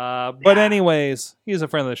 But anyways, he's a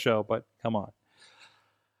friend of the show, but come on.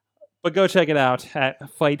 But go check it out at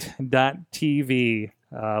fight.tv,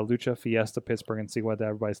 Lucha Fiesta Pittsburgh, and see what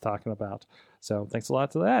everybody's talking about. So thanks a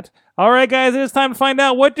lot to that. All right, guys, it is time to find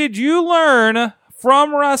out what did you learn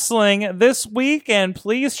from wrestling this week, and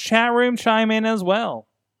please chat room chime in as well.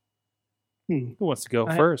 Who wants to go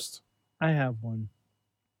first? I have one.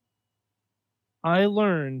 I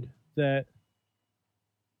learned that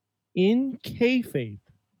in kayfabe,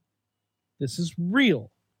 this is real.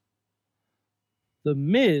 The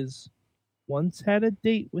Miz once had a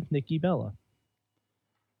date with Nikki Bella.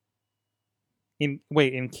 In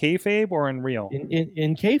kayfabe or in real?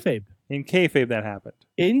 In kayfabe. In kayfabe that happened.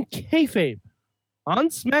 In kayfabe. On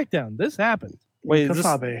SmackDown, this happened. Wait,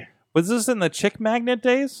 Kafabe. was this in the Chick Magnet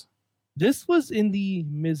days? This was in the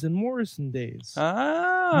Miz and Morrison days.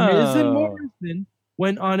 Oh. Miz and Morrison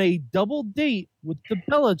went on a double date with the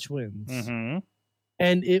Bella twins. Mm-hmm.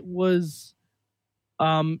 And it was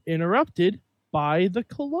interrupted by the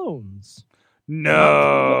Colognes.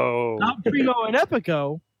 No. Not Primo and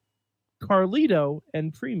Epico, Carlito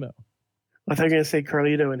and Primo. I thought you were going to say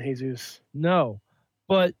Carlito and Jesus. No.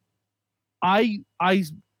 But I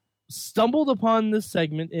stumbled upon this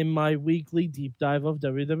segment in my weekly deep dive of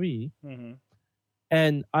WWE. Mm-hmm.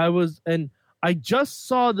 And I just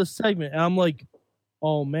saw the segment and I'm like,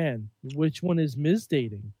 oh man, which one is Miz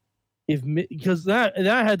dating? Because then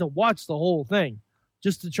I had to watch the whole thing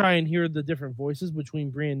just to try and hear the different voices between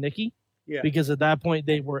Brie and Nikki. Yeah. Because at that point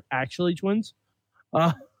they were actually twins.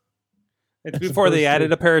 It's before they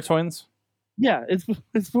added a pair of twins. Yeah,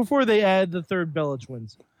 it's before they add the third Bella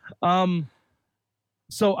twins.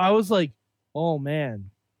 So I was like, oh man,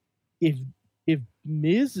 if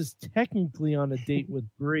Miz is technically on a date with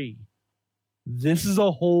Brie, this is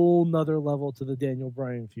a whole nother level to the Daniel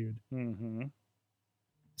Bryan feud. Mm-hmm.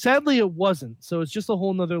 Sadly, it wasn't. So it's just a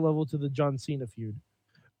whole nother level to the John Cena feud.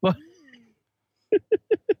 But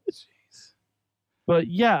But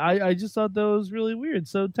yeah, I just thought that was really weird.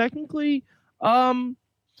 So technically, the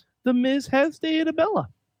Miz has dated a Bella.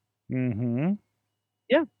 Mm-hmm.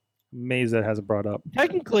 Yeah. Maze that hasn't brought up.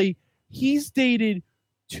 Technically, he's dated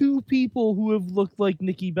two people who have looked like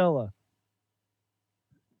Nikki Bella.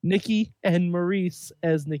 Nikki and Maurice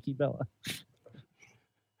as Nikki Bella.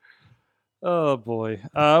 Oh boy.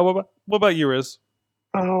 What about you, Riz?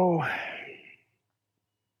 Oh,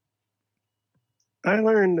 I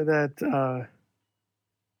learned that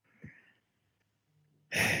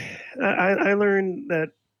I learned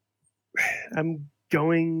that I'm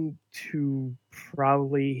going to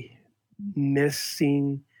probably miss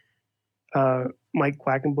seeing Mike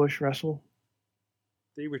Quackenbush wrestle.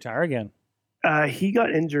 Did he retire again? He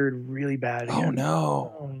got injured really bad. Oh again.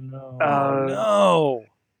 no. Oh no. No.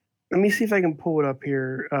 Let me see if I can pull it up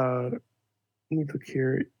here. Let me look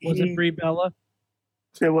here. Was it Brie Bella?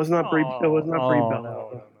 It was not Brie. It was not Brie Oh,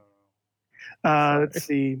 Bella. no. Let's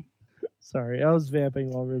see. Sorry, I was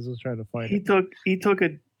vamping while Riz was trying to find it. He took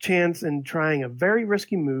a chance in trying a very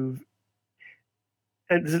risky move.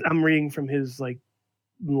 And I'm reading from his like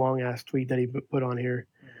long ass tweet that he put on here.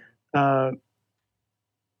 The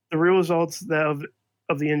real results of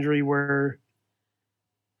the injury were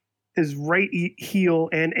his right heel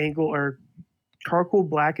and ankle are charcoal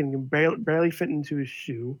black and can barely fit into his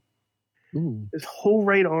shoe. Ooh. His whole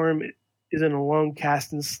right arm is in a long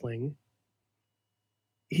cast and sling.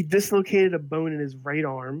 He dislocated a bone in his right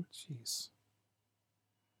arm. Jeez.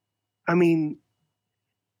 I mean,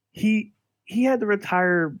 he had to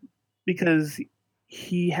retire because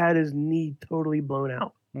he had his knee totally blown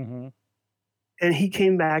out. Mm-hmm. And he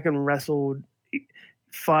came back and wrestled,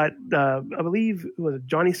 fought, I believe, was it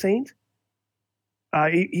Johnny Saint?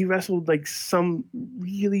 He wrestled like some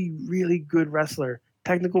really, really good wrestler,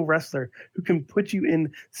 technical wrestler, who can put you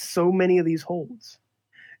in so many of these holds.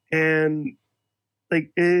 And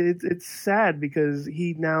like it's sad because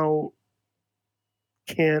he now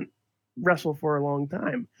can't wrestle for a long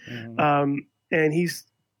time. Mm-hmm. And he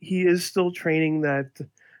is still training that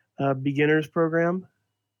beginners program.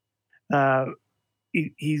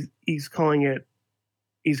 He's calling it.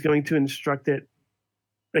 He's going to instruct it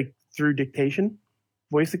like through dictation,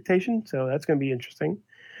 voice dictation. So that's going to be interesting.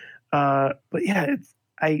 But yeah,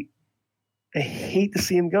 I hate to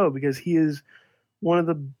see him go because he is one of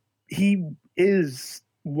the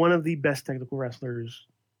best technical wrestlers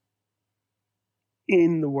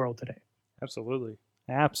in the world today. Absolutely.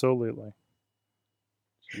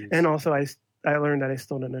 Jeez. And also, I learned that I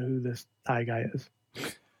still don't know who this Thai guy is.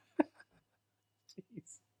 Jeez.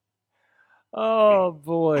 Oh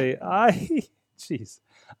boy, I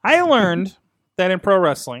learned that in pro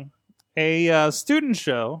wrestling, a student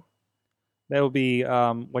show that would be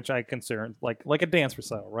which I consider like a dance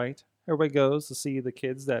recital, right? Everybody goes to see the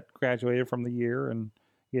kids that graduated from the year and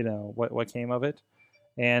what came of it.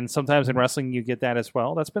 And sometimes in wrestling you get that as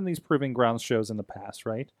well. That's been these Proving Grounds shows in the past,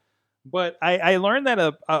 right? But I learned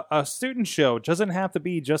that a student show doesn't have to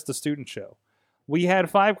be just a student show. We had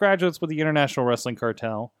 5 graduates with the International Wrestling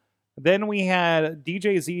Cartel. Then we had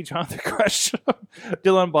DJ Z, Jonathan Crush,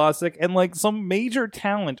 Dylan Bostic, and like some major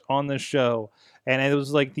talent on this show. And it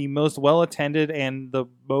was like the most well-attended and the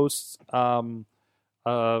most amazing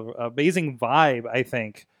vibe, I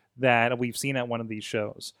think, that we've seen at one of these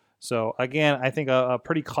shows. So again, I think a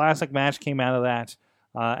pretty classic match came out of that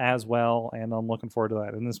as well, and I'm looking forward to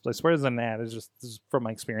that. And this, I swear, is an ad. This is from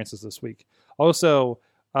my experiences this week. Also,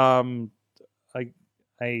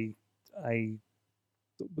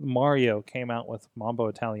 Mario came out with Mambo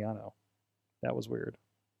Italiano. That was weird.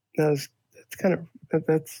 That's kind of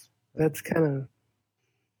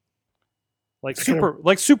like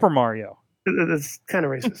Super Mario. That's kind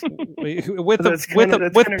of racist.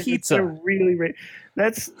 with pizza. Really,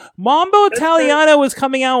 that's Mambo Italiano was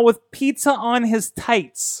coming out with pizza on his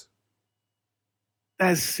tights.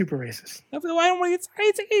 That's super racist.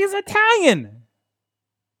 He's Italian.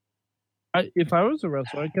 If I was a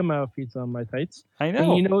wrestler, I'd come out with pizza on my tights. I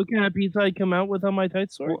know. And you know what kind of pizza I'd come out with on my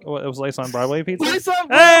tights? Sorry? It was Lace on Broadway pizza? Lace on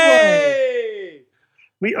Broadway! Hey!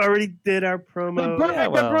 We already did our promo.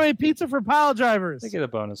 Pepperoni pizza for pile drivers. They get a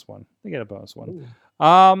bonus one.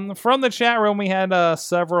 From the chat room, we had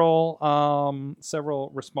several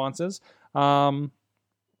responses. Nope.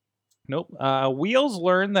 Wheels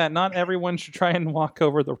learned that not everyone should try and walk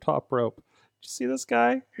over the top rope. Did you see this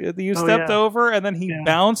guy? You stepped over and then he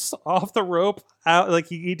bounced off the rope out. Like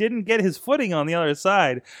he didn't get his footing on the other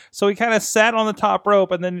side. So he kind of sat on the top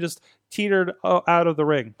rope and then just teetered out of the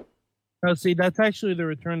ring. Oh, see, that's actually the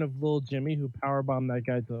return of Little Jimmy, who powerbombed that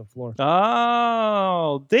guy to the floor.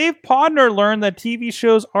 Oh, Dave Podner learned that TV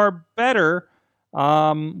shows are better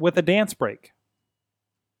with a dance break.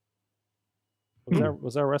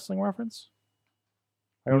 Was that a wrestling reference?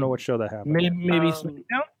 I don't know what show that happened. Maybe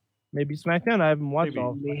SmackDown. Maybe SmackDown. I haven't watched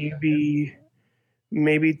all. Maybe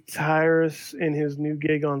Tyrus in his new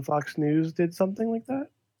gig on Fox News did something like that.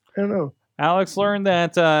 I don't know. Alex learned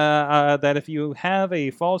that that if you have a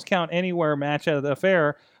Falls Count Anywhere match at the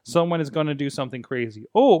fair, someone is going to do something crazy.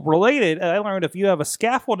 Oh, related, I learned if you have a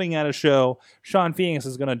scaffolding at a show, Sean Phoenix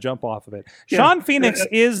is going to jump off of it. Yeah. Sean Phoenix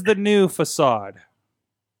is the new Facade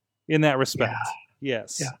in that respect. Yeah.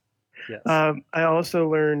 Yes. Yeah. Yes. I also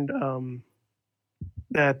learned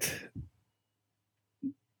that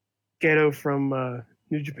Gedo from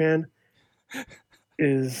New Japan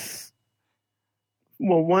is...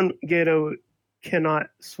 Well, one, Gedo cannot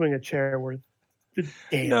swing a chair worth the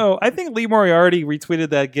damn. No, I think Lee Moriarty retweeted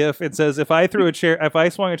that GIF and says if I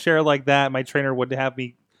swung a chair like that, my trainer would have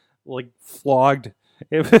me like flogged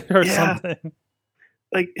or something.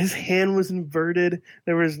 Like his hand was inverted.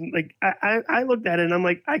 There was like I looked at it and I'm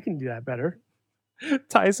like, I can do that better.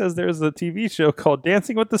 Ty says there's a TV show called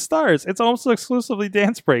Dancing with the Stars. It's almost exclusively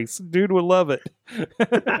dance breaks. Dude would love it. You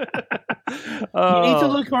need to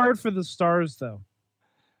look hard for the stars, though.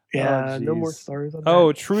 Yeah, no more stars on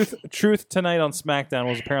that. Truth tonight on SmackDown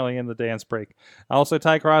was apparently in the dance break. Also,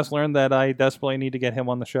 Ty Cross learned that I desperately need to get him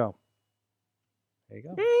on the show. There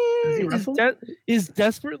you go. Is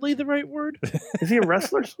desperately the right word? Is he a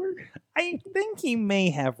wrestler, Swerve? I think he may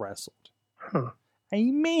have wrestled. Huh.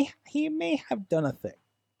 He may have done a thing.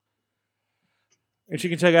 And you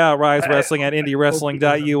can check out Rise Wrestling at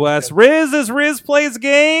indiewrestling.us. Riz is Riz Plays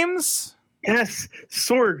Games. Yes,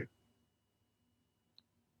 Sorg.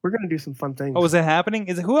 We're going to do some fun things. Oh, is it happening?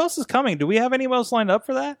 Who else is coming? Do we have anyone else lined up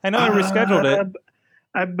for that? I know I rescheduled it.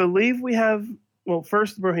 I believe we have, well,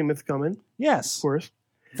 first, Behemoth's coming. Yes. Of course.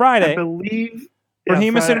 Friday. I believe.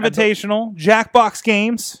 Behemoth Invitational. Jackbox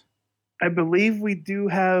Games. I believe we do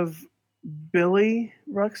have Billy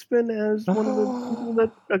Ruxpin as one of the people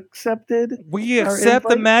that accepted. We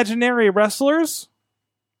accept imaginary wrestlers?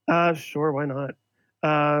 Sure, why not?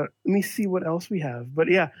 Let me see what else we have. But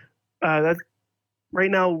yeah, that's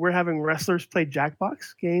right now we're having wrestlers play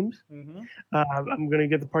Jackbox games. Mm-hmm. I'm gonna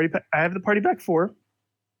get the party pack. I have the party pack 4.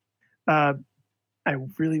 I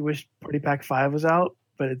really wish party pack 5 was out,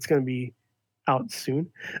 but it's gonna be out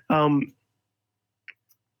soon. I'm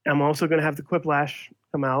also gonna have the Quiplash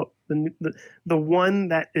come out. The one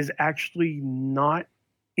that is actually not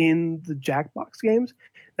in the Jackbox games,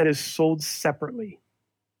 that is sold separately.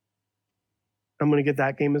 I'm going to get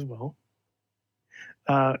that game as well.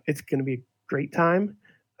 It's going to be a great time.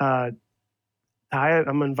 Ty,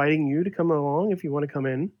 I'm inviting you to come along if you want to come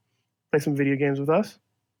in, play some video games with us.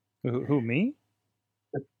 Who me?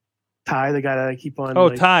 Ty, the guy that I keep on. Oh,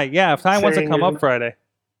 Ty. Yeah, if Ty wants to come up Friday.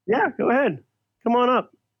 Yeah, go ahead. Come on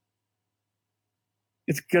up.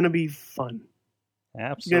 It's going to be fun.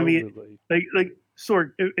 Absolutely. It's going to be like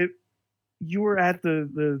Sorg, if you were at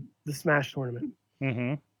the Smash tournament,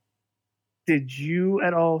 mm-hmm. Did you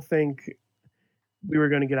at all think we were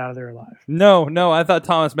going to get out of there alive? No. I thought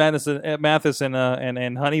Thomas Mathis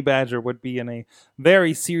and Honey Badger would be in a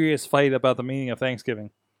very serious fight about the meaning of Thanksgiving.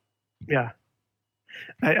 Yeah,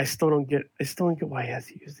 I still don't get why he has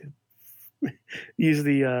to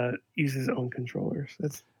use his own controllers.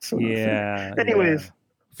 That's so not fair. Anyways,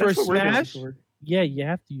 for Smash, yeah, you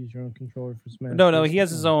have to use your own controller for Smash. No, he has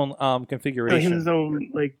his own configuration. He has his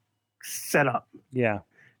own setup. Yeah.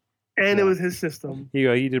 And it was his system.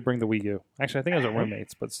 He did bring the Wii U. Actually, I think it was our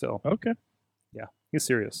roommates, but still. Okay. Yeah, he's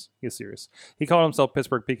serious. He called himself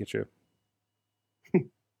Pittsburgh Pikachu.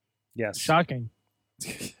 Yes. Shocking.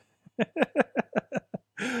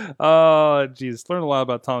 Oh, jeez. Learned a lot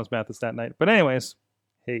about Thomas Mathis that night. But anyways,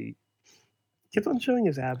 hey. Kept on showing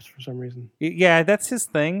his abs for some reason. Yeah, that's his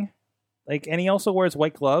thing. And he also wears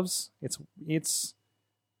white gloves. It's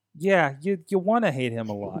yeah, you want to hate him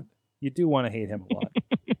a lot. You do want to hate him a lot.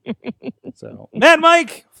 So, Mad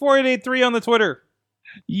Mike 4883 on the Twitter.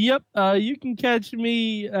 Yep, you can catch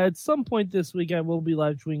me at some point this week. I will be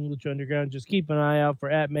live tweeting Lucha Underground. Just keep an eye out for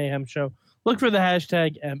 @Mayhem Show. Look for the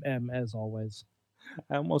hashtag MM as always.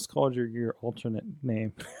 I almost called your alternate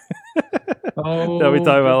name. Oh, that we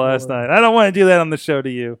talked about last night. I don't want to do that on the show to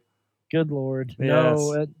you. Good Lord. Yes.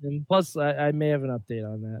 No, and plus I may have an update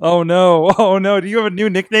on that. Oh no. Do you have a new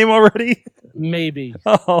nickname already? Maybe.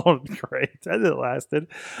 Oh, great. That lasted.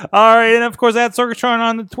 All right. And of course, at Sorgatron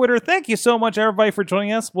on the Twitter. Thank you so much, everybody, for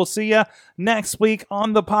joining us. We'll see you next week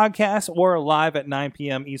on the podcast or live at 9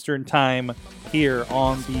 p.m. Eastern Time here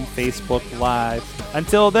on the Facebook Live.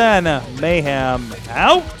 Until then, Mayhem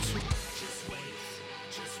out.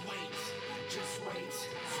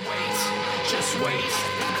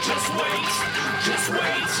 Wait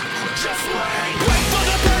for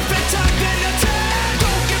the perfect time, then attack.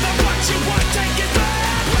 Don't give up what you want, take it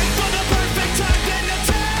back. Wait for the perfect time, then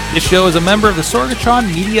attack. This show is a member of the Sorgatron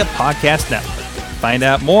Media Podcast Network. Find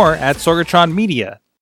out more at sorgatronmedia.com.